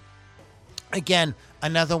 Again,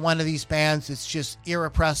 another one of these bands that's just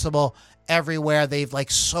irrepressible everywhere. They've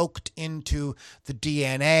like soaked into the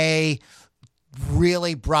DNA,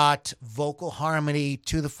 really brought vocal harmony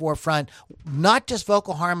to the forefront. Not just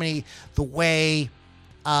vocal harmony the way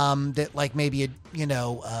that like maybe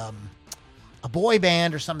a boy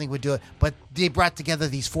band or something would do it, but they brought together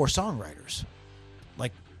these four songwriters,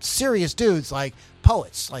 like serious dudes, like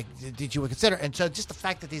poets, like did you consider? And so just the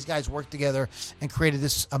fact that these guys worked together and created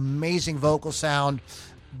this amazing vocal sound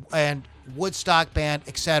and Woodstock band,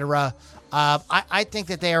 etc. I think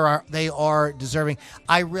that they are deserving.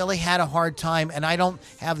 I really had a hard time, and I don't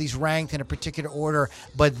have these ranked in a particular order,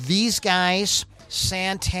 but these guys,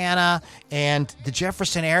 Santana and the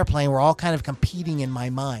Jefferson Airplane, were all kind of competing in my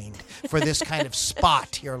mind for this kind of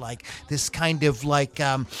spot here, like this kind of like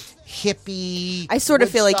hippie. I sort of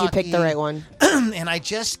feel like you picked the right one. And I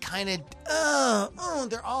just kind of,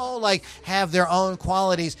 they're all like have their own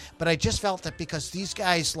qualities, but I just felt that because these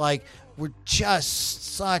guys like were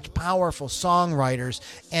just such powerful songwriters,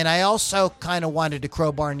 and I also kind of wanted to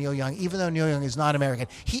crowbar Neil Young, even though Neil Young is not American.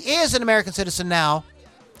 He is an American citizen now.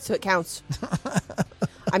 So it counts.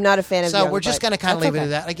 I'm not a fan of So Young, we're just going to kind of leave it at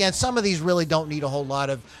that. Again, some of these really don't need a whole lot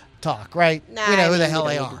of talk, right? Nah, we know I who mean, the we hell don't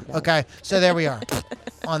they need are. to do that. Okay, so there we are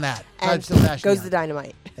on that. And Sebastian goes Young. the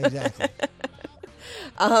dynamite. Exactly.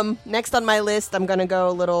 Next on my list, I'm going to go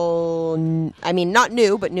a little, not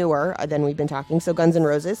new, but newer than we've been talking. So Guns N'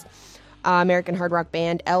 Roses, American hard rock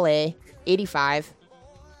band, LA, 85.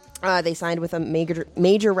 They signed with a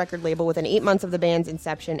major record label within 8 months of the band's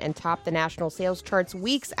inception and topped the national sales charts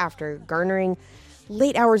weeks after garnering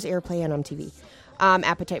late hours airplay on MTV.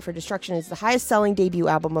 Appetite for Destruction is the highest-selling debut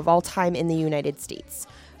album of all time in the United States.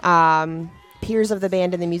 Peers of the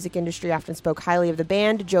band in the music industry often spoke highly of the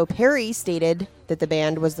band. Joe Perry stated that the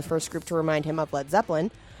band was the first group to remind him of Led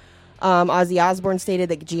Zeppelin. Ozzy Osbourne stated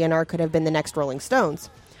that GNR could have been the next Rolling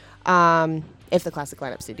Stones if the classic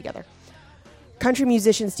lineup stayed together. Country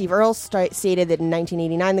musician Steve Earle stated that in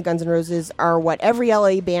 1989, the Guns N' Roses are what every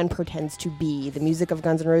LA band pretends to be. The music of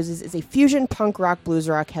Guns N' Roses is a fusion punk rock, blues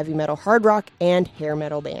rock, heavy metal, hard rock, and hair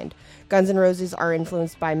metal band. Guns N' Roses are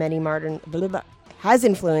influenced by has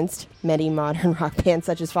influenced many modern rock bands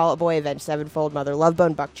such as Fall Out Boy, Avenged Sevenfold, Mother Love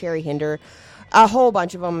Bone, Buck Cherry, Hinder, a whole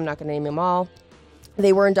bunch of them. I'm not going to name them all.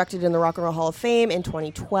 They were inducted in the Rock and Roll Hall of Fame in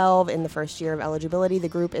 2012 in the first year of eligibility. The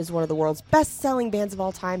group is one of the world's best-selling bands of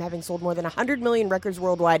all time, having sold more than 100 million records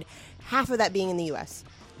worldwide, half of that being in the U.S.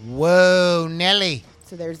 Whoa, Nelly.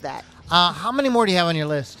 So there's that. How many more do you have on your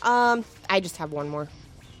list? I just have one more.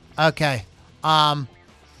 Okay. I'm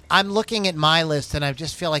looking at my list, and I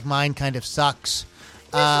just feel like mine kind of sucks.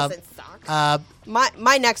 This doesn't suck.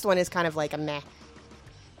 My next one is kind of like a meh.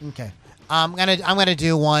 Okay. I'm gonna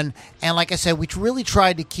do one, and like I said, we really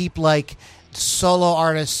tried to keep like solo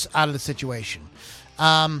artists out of the situation.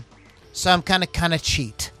 So I'm kind of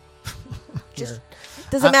cheat. Just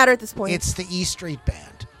doesn't matter at this point. It's the E Street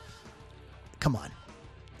Band. Come on,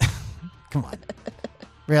 come on.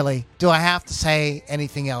 Really? Do I have to say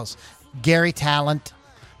anything else? Gary Talent,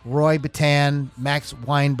 Roy Bataan, Max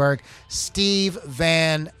Weinberg, Steve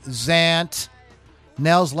Van Zandt,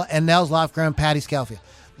 Nels Lofgren, Patti Scialfa.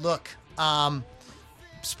 Look.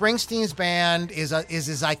 Springsteen's band is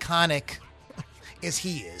as iconic as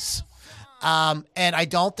he is, and I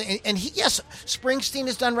don't think. And Springsteen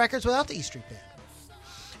has done records without the E Street Band,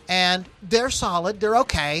 and they're solid. They're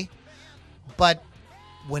okay, but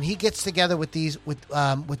when he gets together with these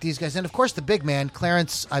guys, and of course the big man,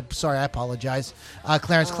 Clarence. I apologize,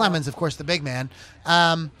 Clarence Clemens, of course the big man.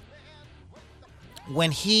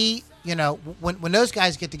 When he, when those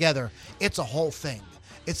guys get together, it's a whole thing.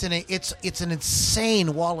 It's an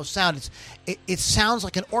insane wall of sound. It sounds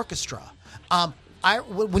like an orchestra.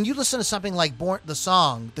 When you listen to something like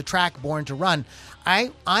the track "Born to Run,"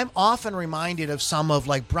 I'm often reminded of some of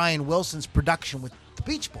like Brian Wilson's production with the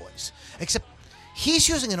Beach Boys, except he's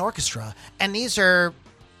using an orchestra, and these are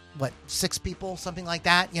 6 people, something like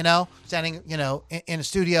that, standing, in a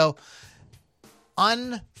studio.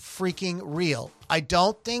 Unfreaking real. I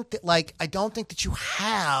don't think that you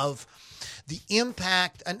have the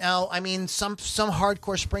impact. And now, some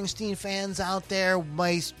hardcore Springsteen fans out there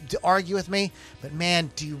might argue with me, but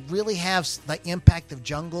man, do you really have the impact of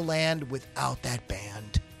Jungle Land without that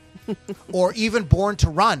band? Or even Born to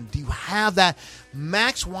Run? Do you have that?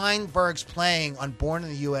 Max Weinberg's playing on Born in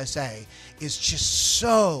the USA is just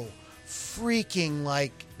so freaking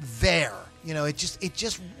there. You know, it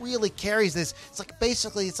just really carries this. It's like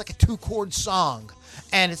basically it's like a 2-chord song,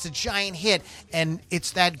 and it's a giant hit, and it's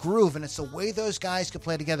that groove, and it's the way those guys could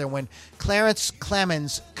play together. When Clarence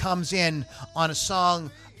Clemens comes in on a song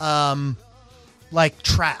like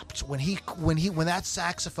Trapped, when that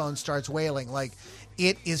saxophone starts wailing, like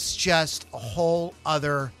it is just a whole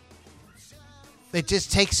other. It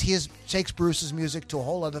just takes Bruce's music to a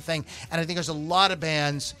whole other thing, and I think there's a lot of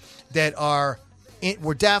bands that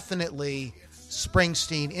were definitely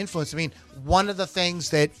Springsteen influenced. I mean, one of the things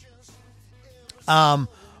that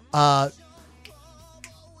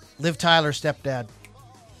Liv Tyler's stepdad,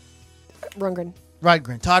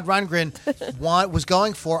 Todd Rundgren, was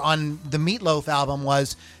going for on the Meatloaf album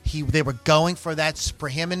was they were going for that for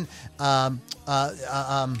him and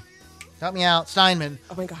help me out, Steinman.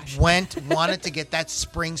 Oh my gosh. wanted to get that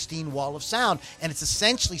Springsteen wall of sound, and it's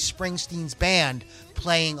essentially Springsteen's band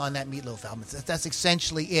playing on that Meatloaf album. That's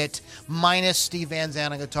essentially it, minus Steve Van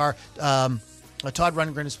Zandt on guitar. Todd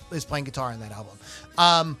Rundgren is playing guitar on that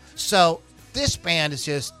album. So this band is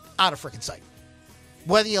just out of freaking sight.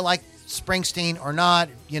 Whether you like Springsteen or not,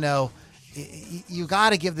 you know, you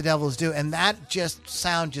got to give the devil his due, and that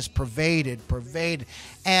sound just pervaded,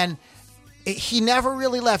 and he never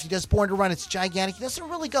really left. He does Born to Run. It's gigantic. He doesn't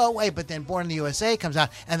really go away, but then Born in the USA comes out,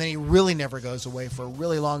 and then he really never goes away for a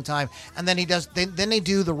really long time. And then then they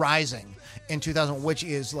do The Rising in 2000, which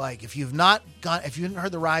is like, if you haven't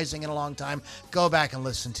heard The Rising in a long time, go back and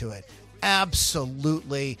listen to it.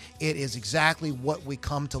 Absolutely, it is exactly what we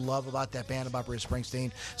come to love about that band, about Bruce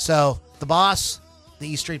Springsteen. So, The Boss, the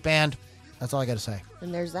E Street Band, that's all I got to say.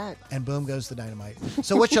 And there's that. And boom goes the dynamite.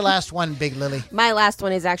 So what's your last one, Big Lily? My last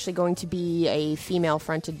one is actually going to be a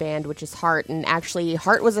female-fronted band, which is Heart. And actually,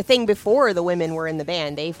 Heart was a thing before the women were in the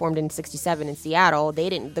band. They formed in '67 in Seattle.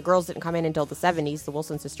 The girls didn't come in until the '70s, the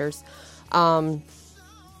Wilson sisters.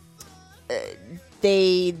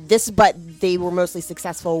 They were mostly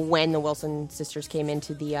successful when the Wilson sisters came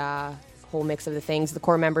into the whole mix of the things. The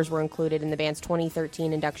core members were included in the band's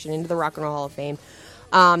 2013 induction into the Rock and Roll Hall of Fame.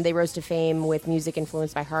 They rose to fame with music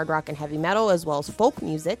influenced by hard rock and heavy metal, as well as folk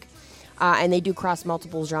music. And they do cross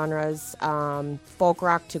multiple genres, folk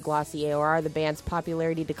rock to glossy AOR. The band's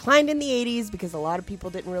popularity declined in the 80s because a lot of people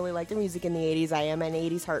didn't really like their music in the 80s. I am an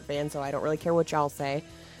 80s Heart fan, so I don't really care what y'all say.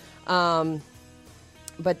 But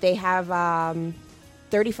they have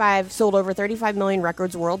sold over 35 million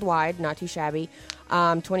records worldwide, not too shabby.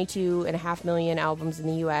 22.5 million albums in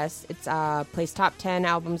the U.S. It's placed top 10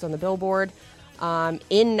 albums on the Billboard.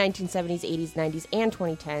 In 1970s, 80s, 90s, and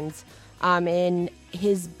 2010s. In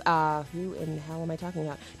his, who in the hell am I talking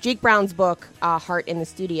about? Jake Brown's book, Heart in the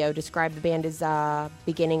Studio, described the band as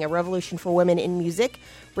beginning a revolution for women in music,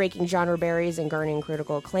 breaking genre barriers and garnering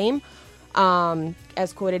critical acclaim.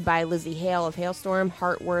 As quoted by Lizzie Hale of Hailstorm,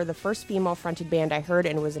 Heart were the first female-fronted band I heard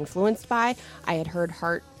and was influenced by. I had heard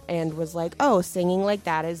Heart and was like, oh, singing like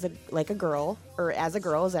that as a girl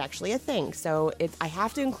is actually a thing. So I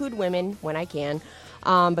have to include women when I can.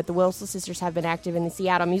 But the Wilson sisters have been active in the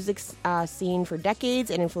Seattle music scene for decades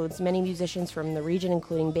and influenced many musicians from the region,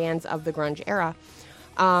 including bands of the grunge era.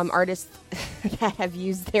 Artists that have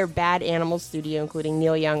used their Bad Animals studio, including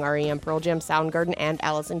Neil Young, R.E.M., Pearl Jam, Soundgarden, and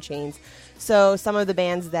Alice in Chains. So some of the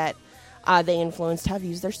bands that they influenced have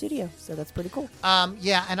used their studio, so that's pretty cool.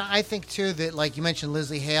 Yeah, and I think too that, like you mentioned,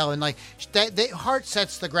 Lizzie Hale, and like Heart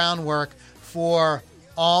sets the groundwork for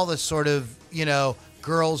all the sort of, you know,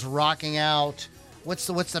 girls rocking out. What's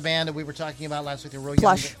the band that we were talking about last week? Real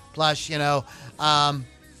Plush. Plush, you know,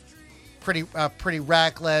 pretty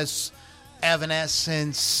reckless,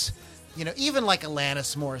 Evanescence. You know, even like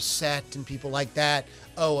Alanis Morissette and people like that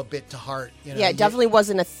owe a bit to Heart. You know? Yeah, it definitely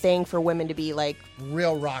wasn't a thing for women to be like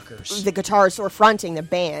real rockers. The guitarists were fronting the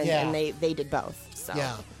band, yeah. and they did both. So.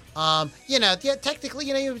 Yeah. You know, yeah, technically,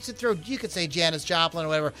 you know, you could say Janis Joplin or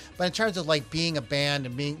whatever, but in terms of like being a band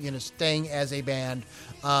and being, you know, staying as a band,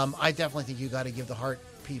 I definitely think you got to give the Heart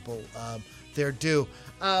people their due.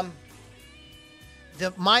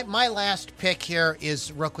 My last pick here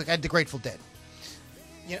is real quick. I had the Grateful Dead.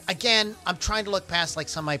 You know, again, I'm trying to look past like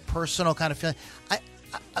some of my personal kind of feeling. I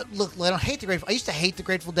don't hate the Grateful. I used to hate the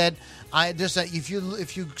Grateful Dead. If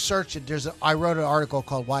you search it, I wrote an article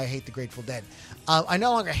called "Why I Hate the Grateful Dead." I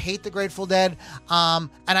no longer hate the Grateful Dead, and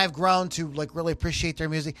I've grown to like really appreciate their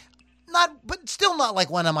music. But still not like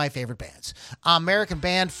one of my favorite bands. American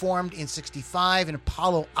band formed in '65 in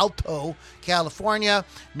Palo Alto, California,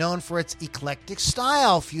 known for its eclectic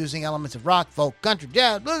style, fusing elements of rock, folk, country,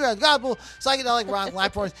 jazz, bluegrass, gospel, psychedelic rock,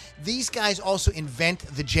 live performance. These guys also invent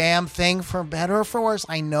the jam thing, for better or for worse.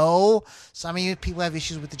 I know some of you people have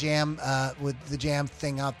issues with the jam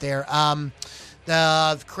thing out there.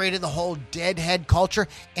 created the whole Deadhead culture.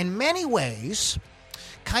 In many ways,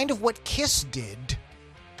 kind of what Kiss did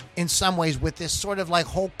in some ways with this sort of like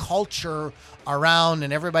whole culture around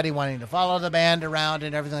and everybody wanting to follow the band around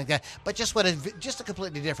and everything like that. But just a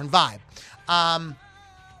completely different vibe.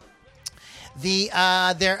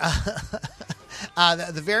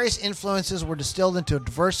 The various influences were distilled into a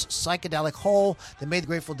diverse psychedelic whole that made the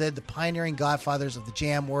Grateful Dead the pioneering godfathers of the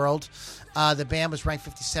jam world. The band was ranked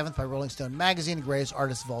 57th by Rolling Stone magazine, the greatest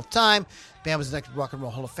artists of all time. The band was elected to Rock and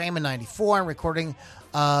Roll Hall of Fame in '94, and recording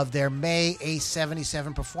of their May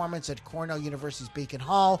 '77 performance at Cornell University's Beacon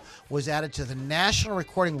Hall was added to the National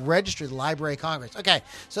Recording Registry of the Library of Congress. Okay,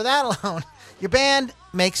 so that alone, your band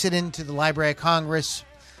makes it into the Library of Congress.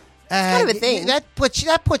 Kind of a thing. That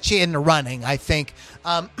puts you in the running, I think.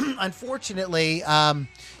 Unfortunately,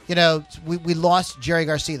 we lost Jerry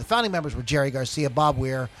Garcia. The founding members were Jerry Garcia, Bob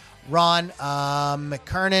Weir, Ron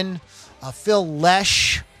McKernan, Phil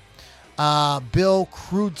Lesh, Bill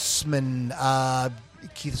Kreutzmann.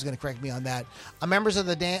 Keith is going to correct me on that. Members of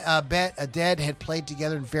the Dead had played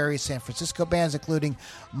together in various San Francisco bands, including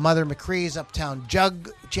Mother McCree's Uptown Jug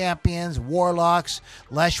Champions, Warlocks.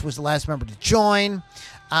 Lesh was the last member to join.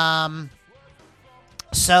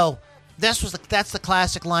 So that's the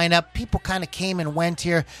classic lineup. People kind of came and went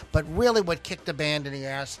here, but really what kicked the band in the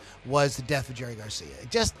ass was the death of Jerry Garcia.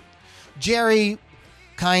 Jerry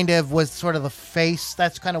kind of was sort of the face.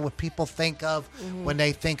 That's kind of what people think of when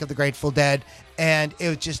they think of the Grateful Dead. And it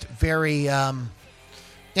was just very,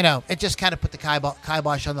 it just kind of put the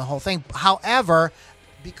kibosh on the whole thing. However,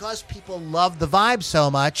 because people love the vibe so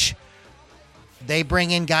much, they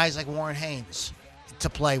bring in guys like Warren Haynes to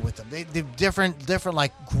play with them. They're different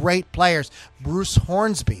like great players. Bruce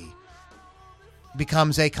Hornsby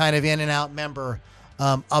becomes a kind of in and out member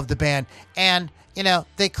of the band, and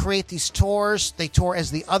they create these tours. They tour as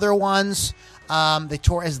the other ones. They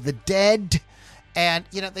tour as the Dead, and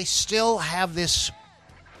they still have this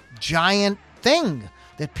giant thing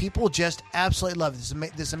that people just absolutely love.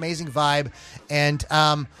 This amazing vibe. And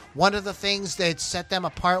one of the things that set them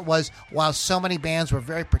apart was while so many bands were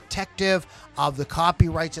very protective of the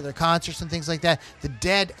copyrights of their concerts and things like that, the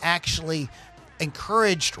Dead actually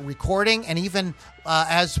encouraged recording, and even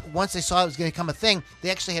once they saw it was going to become a thing,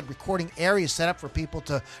 they actually had recording areas set up for people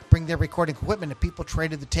to bring their recording equipment, and people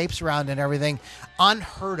traded the tapes around and everything.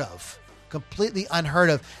 Unheard of. Completely unheard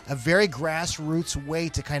of. A very grassroots way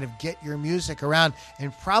to kind of get your music around,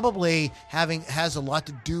 and probably has a lot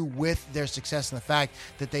to do with their success and the fact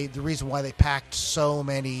that the reason why they packed so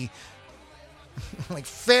many like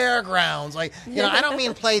fairgrounds, like I don't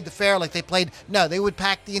mean played the fair like they played. No, they would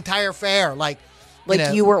pack the entire fair like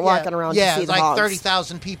you weren't walking around. Yeah, to see the like hogs.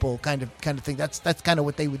 30,000 people kind of thing. That's kind of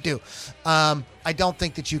what they would do. I don't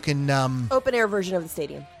think that you can open air version of the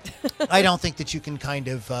stadium. I don't think that you can kind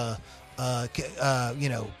of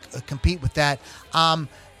compete with that.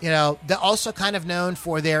 They're also kind of known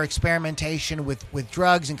for their experimentation with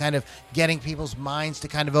drugs and kind of getting people's minds to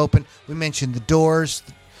kind of open. We mentioned the Doors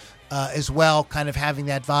as well, kind of having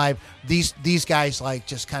that vibe. These guys like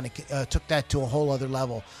just kind of took that to a whole other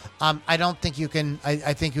level. I don't think you can.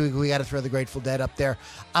 I think we got to throw the Grateful Dead up there.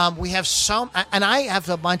 We have and I have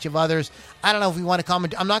a bunch of others. I don't know if we want to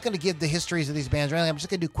comment. I'm not going to give the histories of these bands or anything. I'm just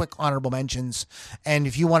going to do quick honorable mentions. And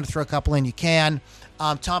if you want to throw a couple in, you can.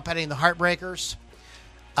 Tom Petty and the Heartbreakers.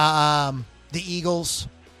 The Eagles.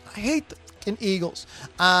 I hate the fucking Eagles.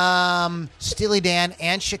 Steely Dan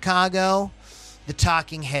and Chicago. The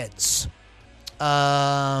Talking Heads.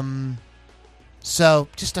 So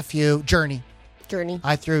just a few. Journey.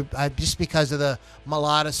 I threw just because of the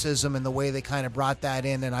melodicism and the way they kind of brought that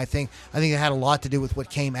in, and I think it had a lot to do with what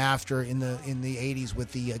came after in the 80s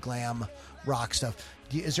with the glam rock stuff.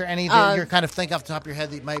 Is there any that you're kind of think off the top of your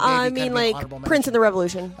head that might? I maybe mean, kind of like an Prince and the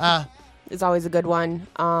Revolution. Ah. Is always a good one.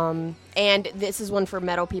 And this is one for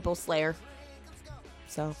metal people, Slayer.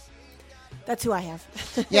 So that's who I have.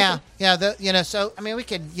 yeah. So I mean, we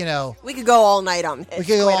could we could go all night on this. We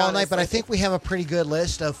could go all night, but I think we have a pretty good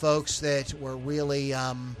list of folks that were really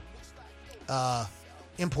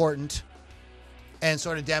important and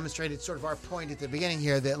sort of demonstrated sort of our point at the beginning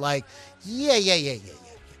here that like, yeah.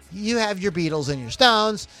 You have your Beatles and your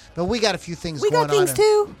Stones, but we got a few things going on. We got things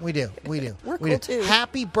too. We do. We're cool too.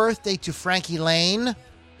 Happy birthday to Frankie Lane.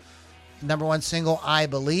 #1 single, I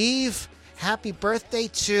Believe. Happy birthday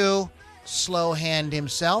to Slow Hand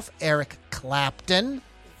himself, Eric Clapton.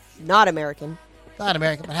 Not American, but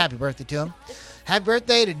happy birthday to him. Happy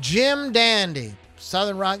birthday to Jim Dandy,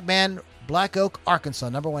 Southern rock band, Black Oak, Arkansas.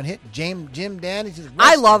 #1 hit, Jim Dandy.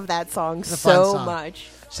 I love that song so much.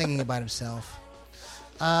 Singing about himself.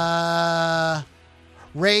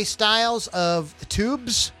 Ray Styles of the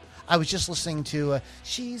Tubes. I was just listening to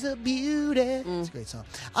She's a Beauty. It's a great song.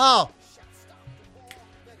 Oh,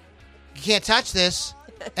 you can't touch this.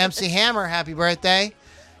 MC Hammer, happy birthday.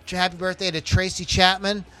 Happy birthday to Tracy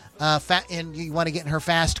Chapman. And you want to get in her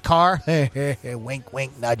fast car? Wink,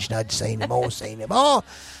 wink, nudge, nudge, say no more, say no more.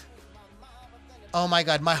 Oh, my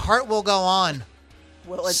God. My heart will go on.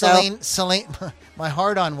 Will it Celine, my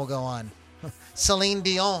heart on will go on. Celine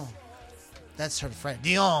Dion. That's her friend.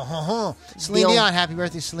 Dion. Celine Dion. Happy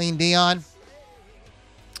birthday, Celine Dion.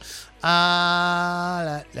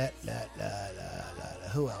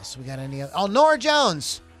 Who else? We got any other? Oh, Nora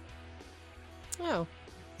Jones. Oh.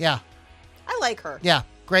 Yeah. I like her. Yeah.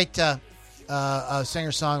 Great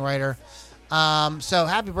singer-songwriter. So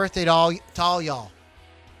happy birthday to all y'all.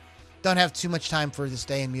 Don't have too much time for this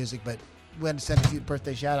day in music, but we had to send a few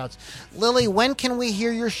birthday shout-outs. Lily, when can we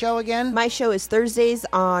hear your show again? My show is Thursdays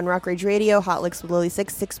on Rock Rage Radio, Hot Licks with Lily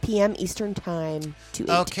 6 p.m. Eastern Time to 8.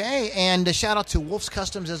 Okay, and a shout-out to Wolf's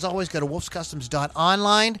Customs. As always, go to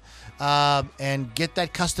wolfscustoms.online and get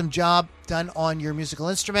that custom job done on your musical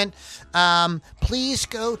instrument. Please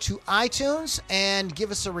go to iTunes and give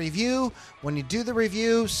us a review. When you do the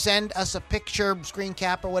review, send us a picture, screen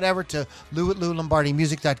cap or whatever to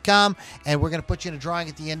lou@loulombardimusic.com, and we're going to put you in a drawing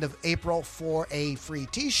at the end of April for a free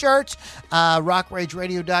t-shirt.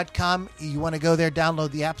 rockrageradio.com. You want to go there,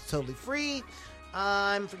 download the app. It's totally free.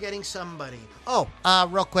 I'm forgetting somebody. Oh,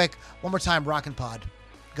 real quick, one more time, Rockin' Pod.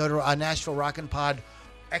 Go to Nashville Rockin' Pod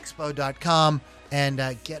expo.com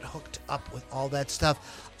and get hooked up with all that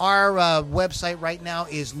stuff. Our website right now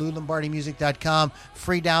is loulombardimusic.com.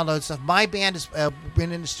 Free download stuff. My band has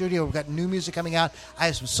been in the studio. We've got new music coming out. I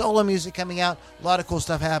have some solo music coming out. A lot of cool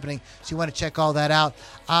stuff happening. So you want to check all that out.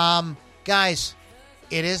 Guys,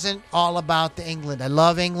 it isn't all about the England. I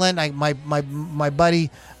love England. My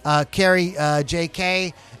buddy Kerry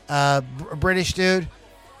J.K., British dude.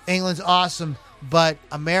 England's awesome. But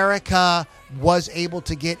America was able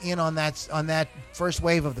to get in on that first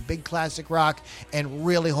wave of the big classic rock and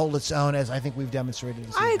really hold its own, as I think we've demonstrated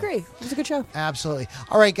this evening. I agree. It was a good show. Absolutely.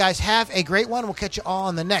 All right, guys, have a great one. We'll catch you all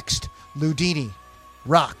on the next Ludini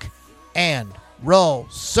Rock and Roll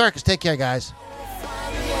Circus. Take care, guys.